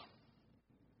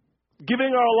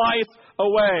 Giving our life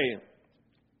away.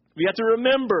 We have to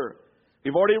remember,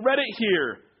 we've already read it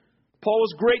here. Paul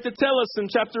was great to tell us in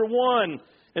chapter 1,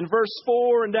 in verse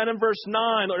 4 and down in verse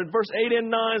 9, or in verse 8 and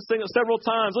 9, saying it several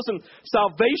times. Listen,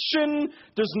 salvation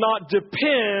does not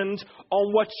depend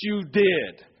on what you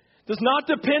did. Does not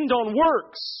depend on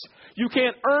works. You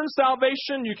can't earn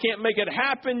salvation. You can't make it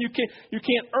happen. You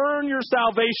can't earn your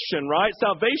salvation, right?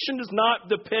 Salvation does not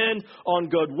depend on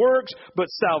good works, but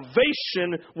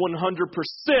salvation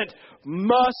 100%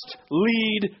 must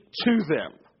lead to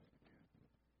them.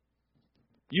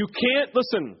 You can't,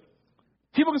 listen,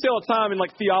 people can say all the time in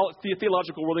like the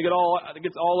theological world, they get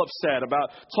all upset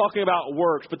about talking about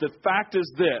works, but the fact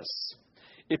is this.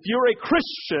 If you're a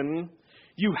Christian,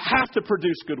 you have to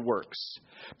produce good works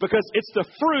because it's the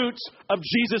fruit of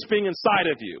Jesus being inside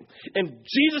of you. And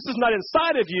Jesus is not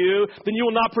inside of you, then you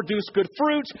will not produce good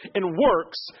fruit and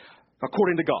works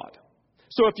according to God.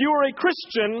 So if you are a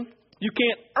Christian, you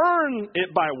can't earn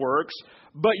it by works,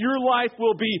 but your life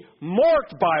will be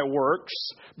marked by works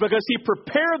because he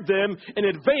prepared them in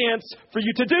advance for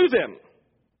you to do them.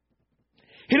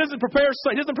 He doesn't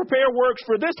prepare works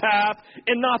for this half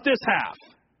and not this half.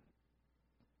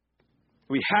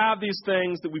 We have these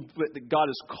things that God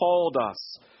has called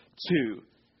us to.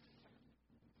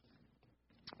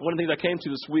 One of the things I came to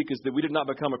this week is that we did not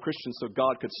become a Christian so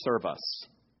God could serve us.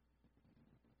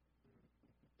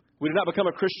 We did not become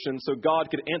a Christian so God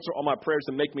could answer all my prayers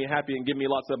and make me happy and give me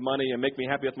lots of money and make me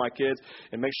happy with my kids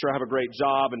and make sure I have a great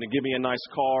job and to give me a nice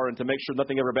car and to make sure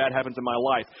nothing ever bad happens in my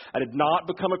life. I did not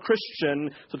become a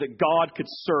Christian so that God could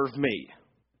serve me.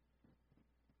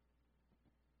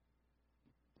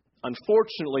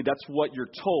 Unfortunately, that's what you're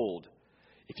told.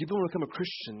 If you become a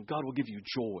Christian, God will give you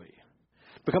joy.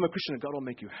 Become a Christian and God will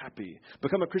make you happy.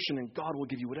 Become a Christian and God will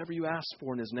give you whatever you ask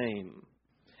for in His name.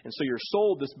 And so you're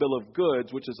sold this bill of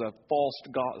goods, which is a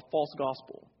false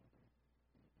gospel.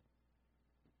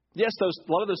 Yes, a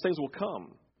lot of those things will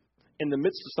come in the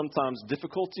midst of sometimes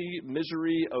difficulty,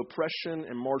 misery, oppression,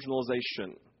 and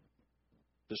marginalization.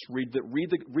 Just read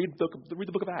the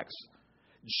book of Acts.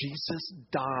 Jesus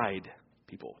died,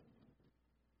 people.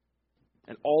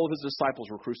 And all of His disciples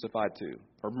were crucified too,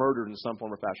 or murdered in some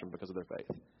form or fashion because of their faith.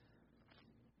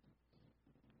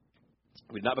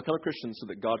 We did not become a Christian so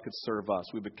that God could serve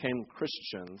us. We became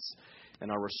Christians,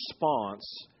 and our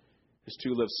response is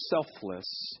to live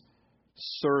selfless,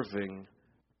 serving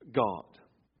God.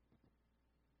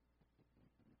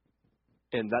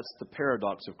 And that's the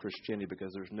paradox of Christianity,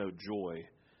 because there's no joy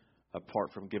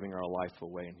apart from giving our life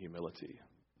away in humility.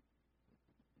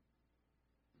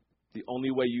 The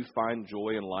only way you find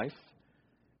joy in life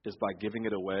is by giving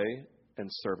it away and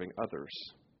serving others.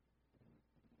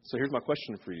 So here's my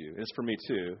question for you. It's for me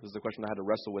too. This is the question I had to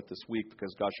wrestle with this week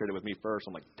because God shared it with me first.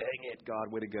 I'm like, dang it,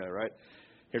 God, way to go, right?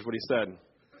 Here's what He said.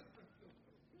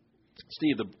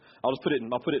 Steve, I'll put it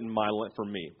in my for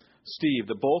me. Steve,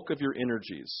 the bulk of your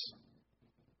energies,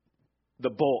 the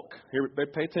bulk. Here,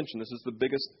 pay attention. This is the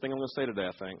biggest thing I'm going to say today,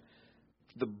 I think.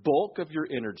 The bulk of your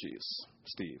energies,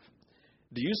 Steve.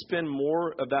 Do you spend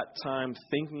more of that time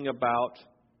thinking about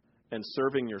and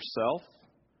serving yourself,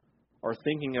 or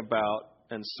thinking about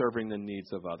and serving the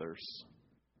needs of others?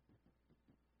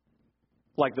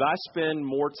 Like, did I spend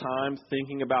more time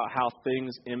thinking about how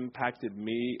things impacted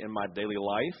me in my daily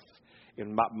life,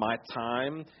 in my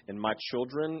time, in my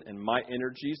children, and my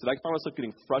energies? Did I find myself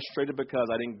getting frustrated because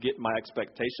I didn't get my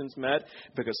expectations met,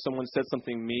 because someone said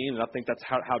something mean, and I think that's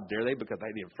how dare they, because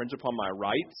they infringe upon my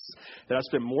rights? Did I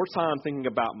spend more time thinking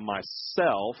about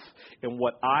myself and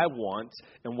what I want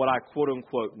and what I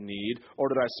quote-unquote need? Or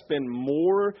did I spend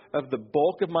more of the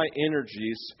bulk of my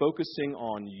energies focusing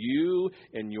on you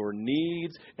and your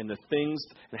needs and the things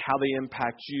and how they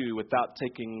impact you without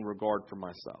taking regard for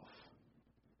myself?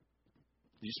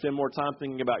 Do you spend more time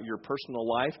thinking about your personal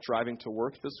life driving to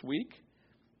work this week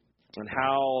and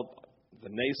how the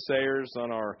naysayers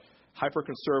on our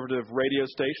hyper-conservative radio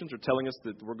stations are telling us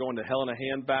that we're going to hell in a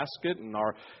handbasket and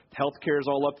our health care is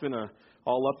all up in the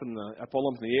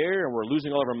air and we're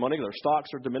losing all of our money, our stocks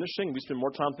are diminishing? We spend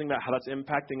more time thinking about how that's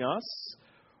impacting us?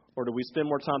 Or do we spend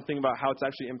more time thinking about how it's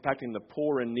actually impacting the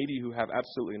poor and needy who have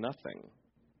absolutely nothing?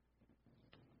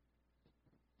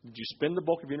 Did you spend the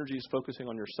bulk of your energies focusing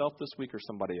on yourself this week or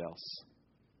somebody else?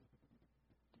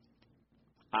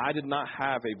 I did not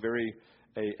have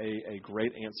a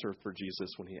great answer for Jesus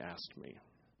when He asked me.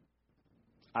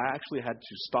 I actually had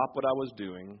to stop what I was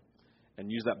doing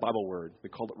and use that Bible word. We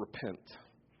call it repent.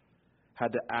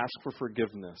 Had to ask for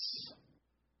forgiveness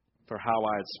for how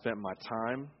I had spent my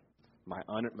time, my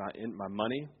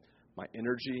money, my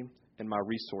energy, and my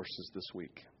resources this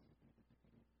week.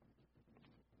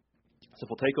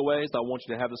 Simple takeaways I want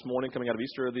you to have this morning coming out of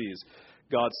Easter are these.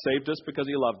 God saved us because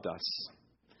He loved us.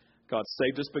 God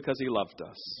saved us because He loved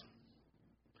us.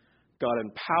 God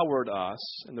empowered us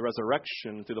in the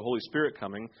resurrection through the Holy Spirit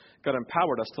coming. God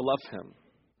empowered us to love Him.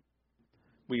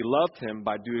 We love Him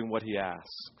by doing what He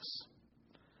asks.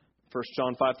 1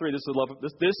 John 5:3. This is love.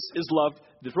 This is love.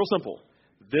 It's real simple.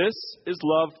 This is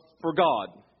love for God,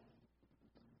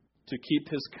 to keep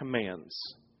His commands.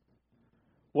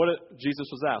 Jesus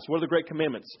was asked, what are the great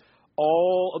commandments?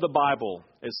 All of the Bible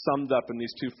is summed up in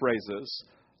these two phrases.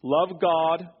 Love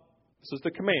God. This is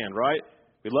the command, right?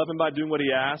 We love Him by doing what He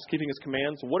asks, keeping His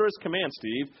commands. What are His commands,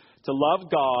 Steve? To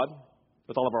love God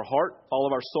with all of our heart, all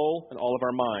of our soul, and all of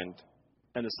our mind.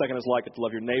 And the second is like it, to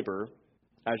love your neighbor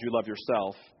as you love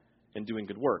yourself in doing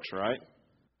good works, right?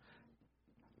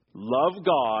 Love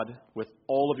God with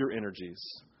all of your energies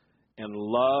and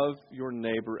love your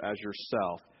neighbor as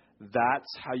yourself.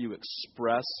 That's how you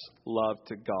express love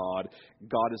to God.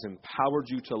 God has empowered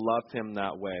you to love Him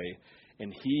that way.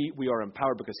 And we are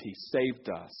empowered because He saved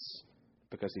us,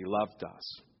 because He loved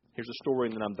us. Here's a story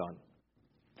and then I'm done.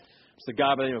 It's a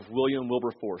guy by the name of William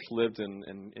Wilberforce, lived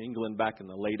in England back in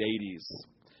the late 80s.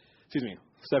 Excuse me,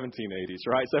 1780s,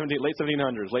 right? Late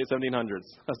 1700s.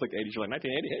 I was like 80s. You're like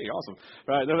 1980? Hey, awesome,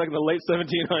 right? They're like in the late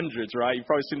 1700s, right? You've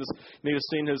probably seen this. You may have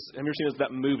seen his. Have you ever seen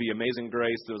that movie, Amazing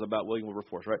Grace? That was about William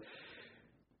Wilberforce, right?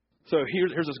 So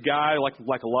here's this guy, like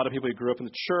a lot of people, he grew up in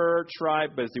the church, right?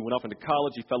 But as he went off into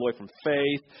college, he fell away from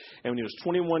faith. And when he was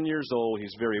 21 years old,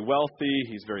 he's very wealthy.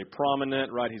 He's very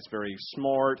prominent, right? He's very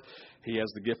smart. He has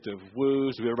the gift of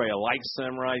woo, so everybody likes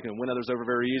him, right? He can win others over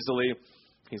very easily.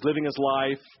 He's living his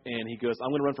life, and he goes,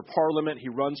 I'm going to run for Parliament. He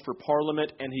runs for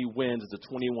Parliament, and he wins as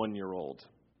a 21-year-old.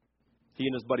 He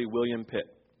and his buddy William Pitt.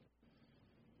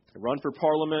 They run for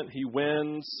Parliament. He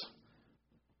wins.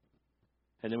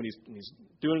 And then when he's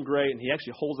doing great, and he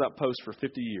actually holds that post for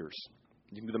 50 years.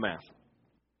 You can do the math.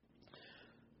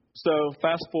 So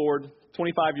fast forward,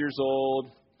 25 years old.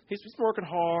 He's working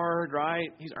hard, right?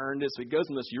 He's earned it. So he goes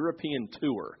on this European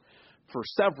tour for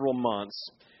several months.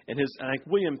 And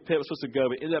William Pitt was supposed to go,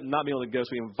 but ended up not being able to go.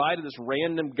 So he invited this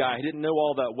random guy he didn't know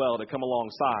all that well to come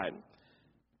alongside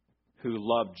who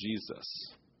loved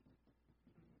Jesus.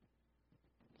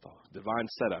 Divine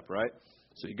setup, right?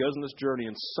 So he goes on this journey,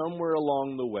 and somewhere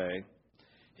along the way,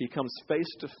 he comes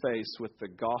face to face with the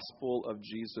gospel of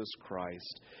Jesus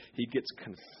Christ. He gets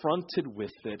confronted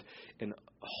with it and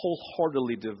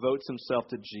wholeheartedly devotes himself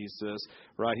to Jesus,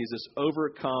 right? He's just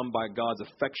overcome by God's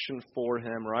affection for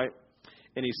him, right?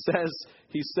 And he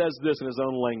says this in his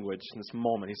own language in this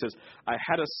moment. He says, I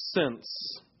had a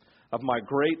sense of my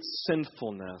great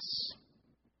sinfulness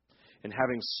in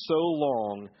having so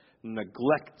long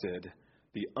neglected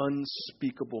the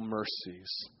unspeakable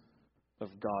mercies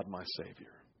of God, my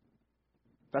Savior.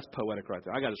 That's poetic right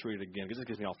there. I got to just read it again because it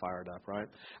gets me all fired up, right?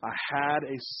 I had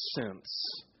a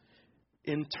sense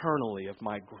internally of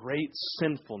my great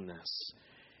sinfulness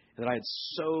that I had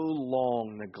so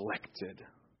long neglected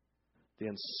the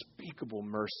unspeakable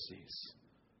mercies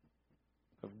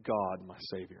of God, my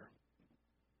Savior.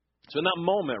 So in that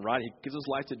moment, right, he gives his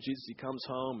life to Jesus. He comes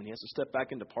home and he has to step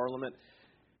back into Parliament,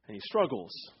 and he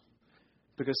struggles.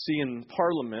 Because, see, in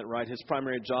Parliament, right, his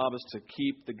primary job is to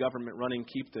keep the government running,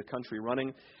 keep the country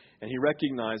running. And he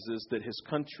recognizes that his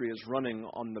country is running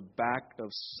on the back of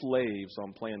slaves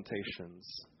on plantations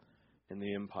in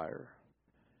the empire.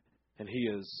 And he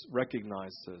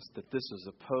recognizes that this is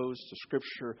opposed to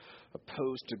Scripture,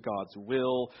 opposed to God's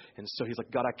will. And so he's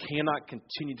like, God, I cannot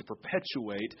continue to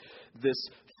perpetuate this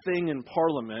thing in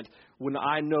Parliament when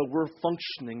I know we're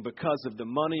functioning because of the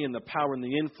money and the power and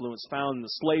the influence found in the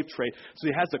slave trade. So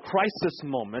he has a crisis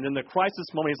moment. In the crisis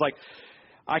moment, he's like,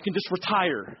 I can just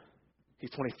retire. He's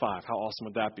 25. How awesome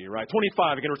would that be, right?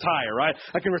 25, I can retire, right?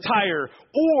 I can retire,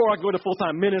 or I can go to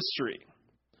full-time ministry.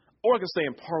 Or I can stay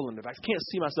in Parliament. I can't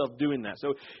see myself doing that.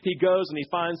 So he goes and he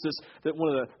finds that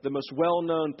one of the most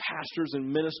well-known pastors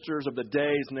and ministers of the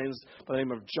day is named by the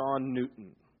name of John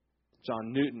Newton.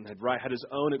 John Newton had his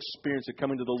own experience of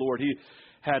coming to the Lord. He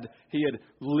had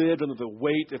lived under the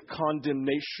weight of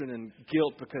condemnation and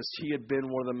guilt because he had been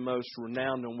one of the most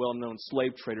renowned and well-known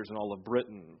slave traders in all of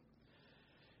Britain.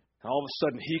 And all of a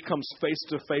sudden, he comes face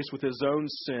to face with his own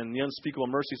sin, the unspeakable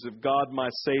mercies of God, my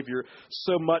Savior,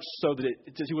 so much so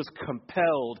that he was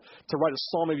compelled to write a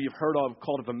psalm maybe you've heard of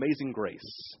called Amazing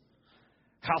Grace.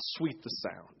 How sweet the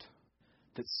sound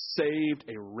that saved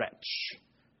a wretch,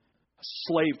 a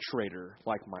slave trader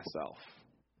like myself.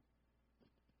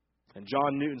 And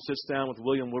John Newton sits down with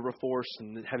William Wilberforce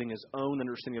and having his own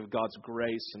understanding of God's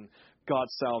grace and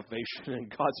God's salvation and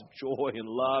God's joy and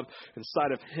love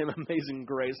inside of him. Amazing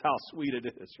grace, how sweet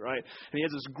it is, right? And he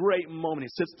has this great moment. He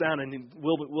sits down and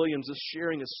Williams is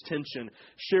sharing his tension,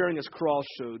 sharing his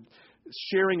crossroad,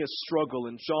 sharing his struggle.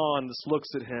 And John just looks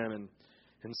at him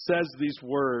and says these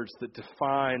words that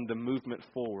define the movement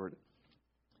forward.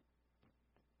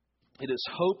 It is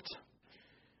hoped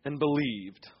and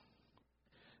believed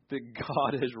that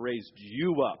God has raised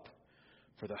you up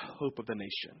for the hope of the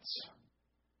nations.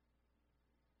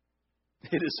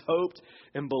 It is hoped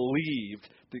and believed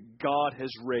that God has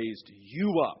raised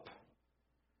you up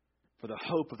for the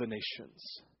hope of the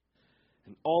nations.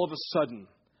 And all of a sudden,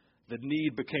 the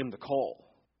need became the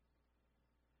call.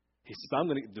 He says, I'm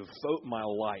going to devote my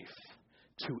life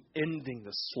to ending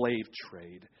the slave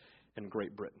trade in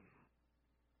Great Britain.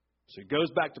 So he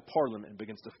goes back to Parliament and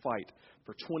begins to fight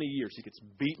for 20 years. He gets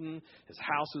beaten. His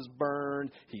house is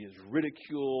burned. He is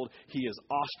ridiculed. He is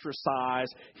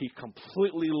ostracized. He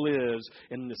completely lives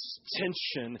in this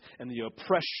tension and the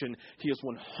oppression. He is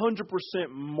 100%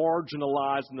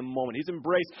 marginalized in the moment. He's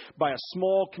embraced by a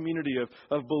small community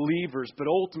of believers, but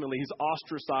ultimately he's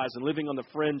ostracized and living on the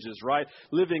fringes, right?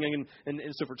 And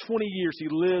so for 20 years he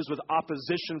lives with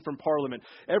opposition from Parliament.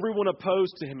 Everyone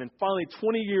opposed to him. And finally,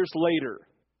 20 years later,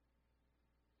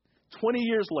 20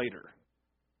 years later,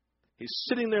 he's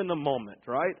sitting there in the moment,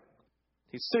 right?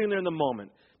 He's sitting there in the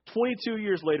moment. 22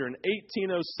 years later in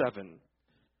 1807,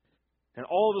 and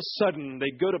all of a sudden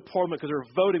they go to Parliament because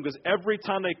they're voting, because every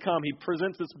time they come, he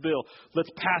presents this bill.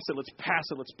 Let's pass it, let's pass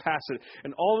it, let's pass it.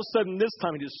 And all of a sudden this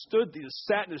time he just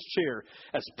sat in his chair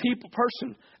as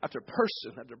person after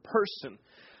person after person,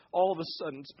 all of a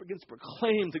sudden begins to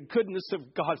proclaim the goodness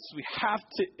of God. So we have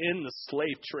to end the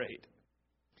slave trade.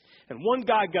 And one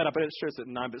guy got up, I didn't share this at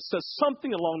 9, but it says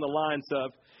something along the lines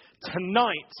of,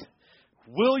 tonight,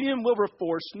 William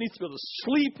Wilberforce needs to be able to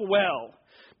sleep well,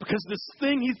 because this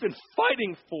thing he's been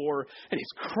fighting for and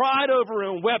he's cried over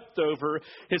and wept over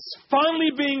is finally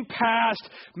being passed.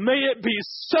 May it be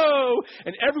so.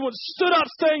 And everyone stood up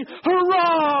saying,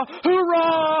 hurrah,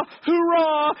 hurrah,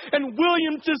 hurrah. And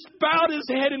William just bowed his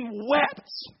head and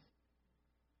wept.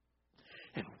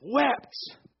 And wept.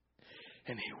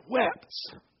 And he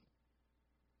wept.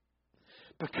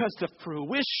 Because the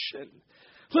fruition.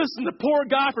 Listen, the poor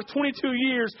guy for 22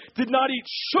 years did not eat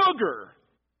sugar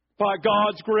by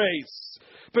God's grace,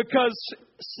 because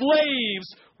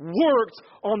slaves worked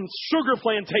on sugar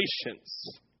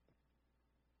plantations.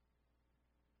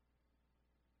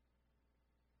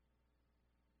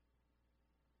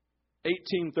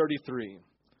 (1833),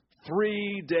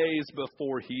 3 days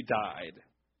before he died,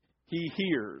 he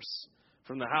hears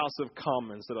from the House of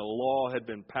Commons that a law had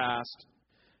been passed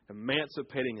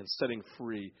emancipating and setting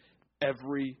free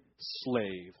every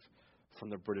slave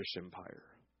from the British Empire.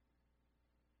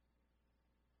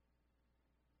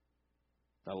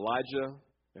 Elijah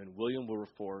and William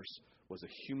Wilberforce was a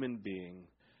human being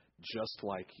just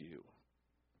like you,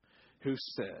 who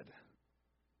said,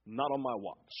 not on my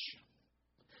watch.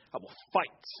 I will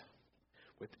fight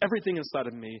with everything inside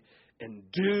of me and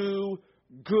do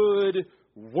good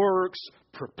works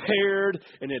prepared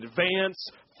in advance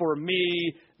for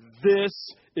me. This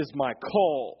is my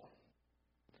call.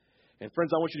 And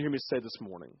friends, I want you to hear me say this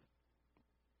morning,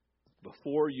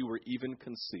 before you were even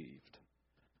conceived,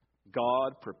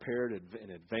 God prepared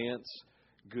in advance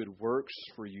good works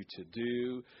for you to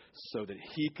do so that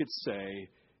he could say,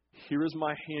 here is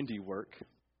my handiwork,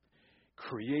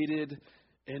 created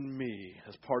in me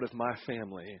as part of my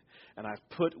family, and I've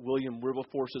put William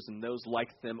Wilberforce's and those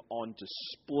like them on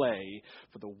display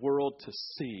for the world to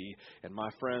see. And my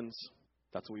friends,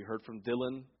 that's what we heard from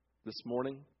Dylan this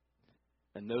morning,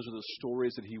 and those are the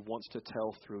stories that he wants to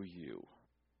tell through you,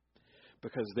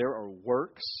 because there are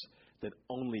works that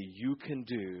only you can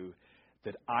do,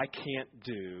 that I can't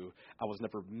do, I was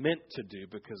never meant to do,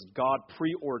 because God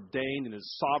preordained in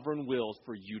his sovereign will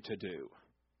for you to do.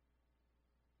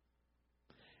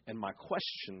 And my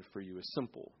question for you is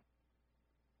simple.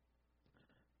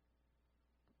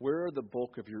 Where are the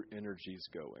bulk of your energies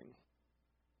going?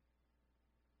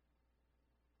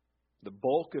 The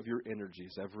bulk of your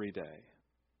energies every day.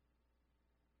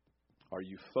 Are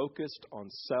you focused on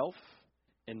self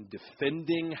and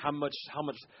defending how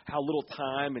little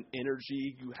time and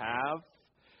energy you have,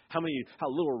 how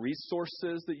little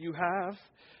resources that you have?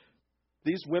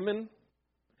 These women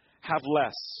have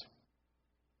less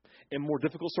in more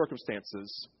difficult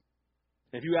circumstances.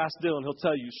 If you ask Dylan, he'll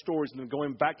tell you stories of them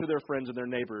going back to their friends and their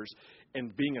neighbors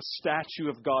and being a statue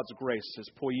of God's grace, his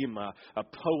poema, a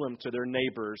poem to their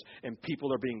neighbors, and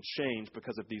people are being changed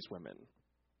because of these women.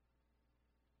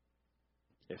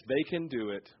 If they can do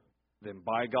it, then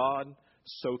by God,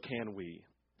 so can we.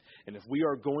 And if we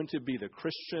are going to be the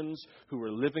Christians who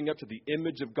are living up to the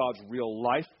image of God's real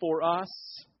life for us,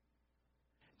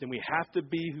 then we have to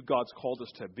be who God's called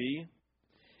us to be,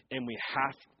 and we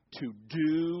have to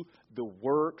do the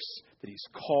works that he's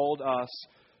called us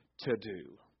to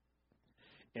do.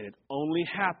 And it only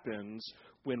happens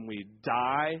when we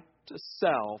die to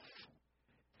self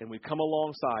and we come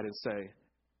alongside and say,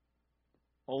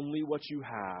 only what you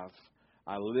have,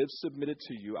 I live submitted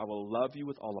to you. I will love you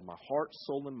with all of my heart,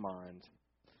 soul, and mind.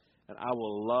 And I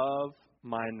will love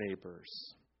my neighbors.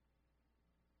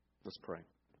 Let's pray.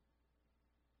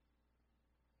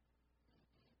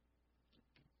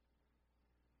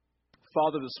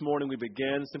 Father, this morning we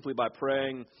begin simply by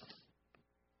praying.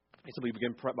 We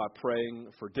begin by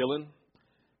praying for Dylan,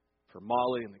 for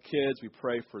Molly and the kids. We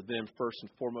pray for them first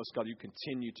and foremost. God, you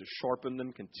continue to sharpen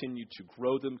them, continue to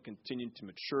grow them, continue to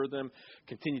mature them,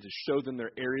 continue to show them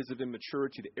their areas of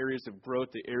immaturity, the areas of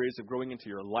growth, the areas of growing into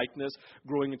your likeness,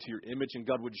 growing into your image. And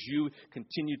God, would you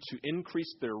continue to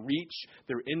increase their reach,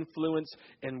 their influence,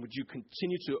 and would you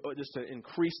continue to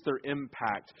increase their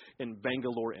impact in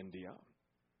Bangalore, India?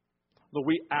 Lord,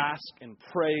 we ask and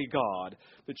pray, God,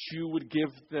 that you would give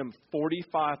them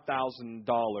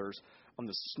 $45,000 on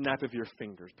the snap of your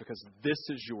fingers, because this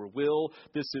is your will,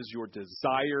 this is your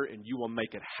desire, and you will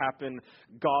make it happen.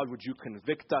 God, would you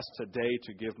convict us today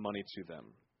to give money to them?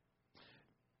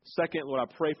 Second, Lord,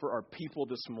 I pray for our people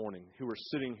this morning who are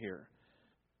sitting here.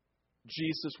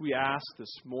 Jesus, we ask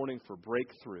this morning for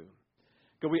breakthrough.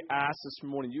 God, we ask this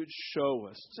morning you would show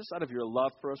us, just out of your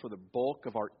love for us, where the bulk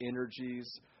of our energies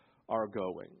are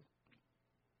going.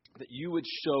 That you would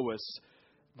show us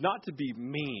not to be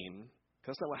mean.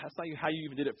 That's not how you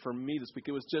even did it for me this week.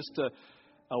 It was just a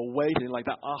waiting, like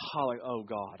that aha, like, oh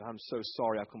God, I'm so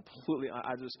sorry. It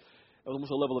was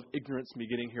almost a level of ignorance me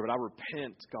getting here, but I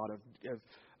repent, God,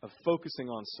 of focusing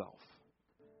on self.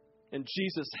 And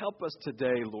Jesus, help us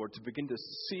today, Lord, to begin to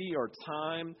see our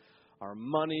time, our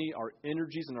money, our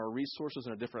energies, and our resources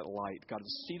in a different light. God, to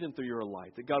see them through your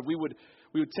light. That, God, we would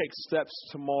take steps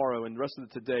tomorrow and the rest of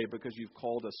the today because you've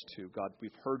called us to. God,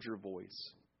 we've heard your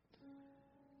voice.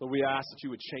 Lord, we ask that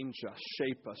you would change us,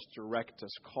 shape us, direct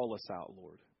us, call us out,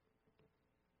 Lord.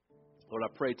 Lord,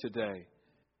 I pray today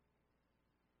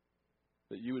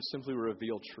that you would simply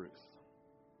reveal truth.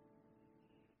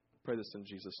 I pray this in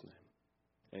Jesus' name.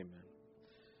 Amen.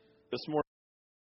 This morning.